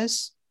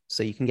shares.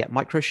 So you can get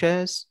micro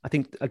shares. I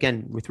think,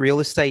 again, with real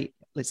estate,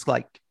 it's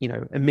like,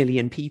 a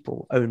million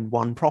people own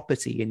one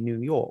property in New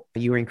York.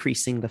 You're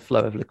increasing the flow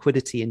of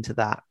liquidity into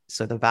that.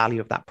 So the value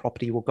of that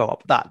property will go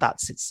up.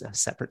 It's a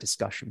separate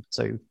discussion.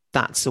 So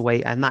that's a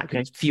way, and that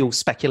can fuel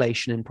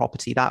speculation in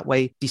property that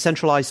way.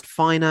 Decentralized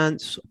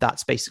finance,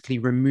 that's basically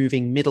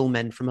removing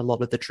middlemen from a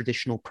lot of the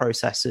traditional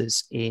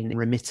processes in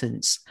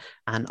remittance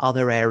and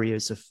other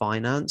areas of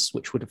finance,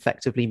 which would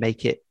effectively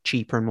make it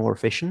cheaper and more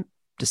efficient.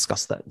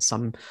 Discussed that in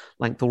some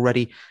length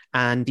already.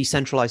 And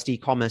decentralized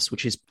e-commerce,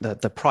 which is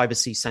the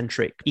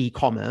privacy-centric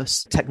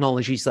e-commerce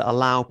technologies that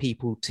allow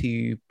people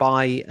to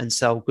buy and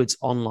sell goods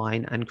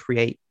online and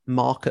create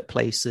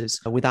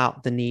marketplaces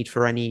without the need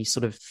for any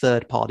sort of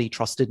third-party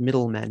trusted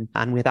middlemen,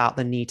 and without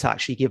the need to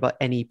actually give up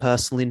any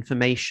personal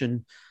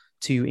information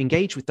to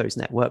engage with those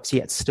networks,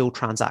 yet still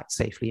transact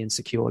safely and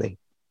securely.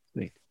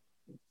 Great.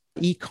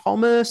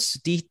 E-commerce,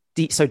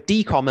 so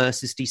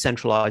de-commerce is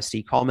decentralized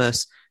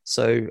e-commerce.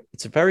 So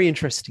it's a very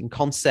interesting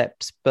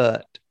concept,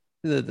 but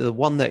the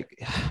one that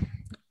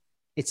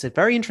it's a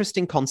very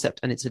interesting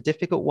concept and it's a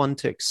difficult one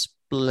to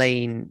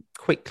explain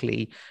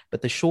quickly.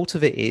 But the short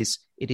of it is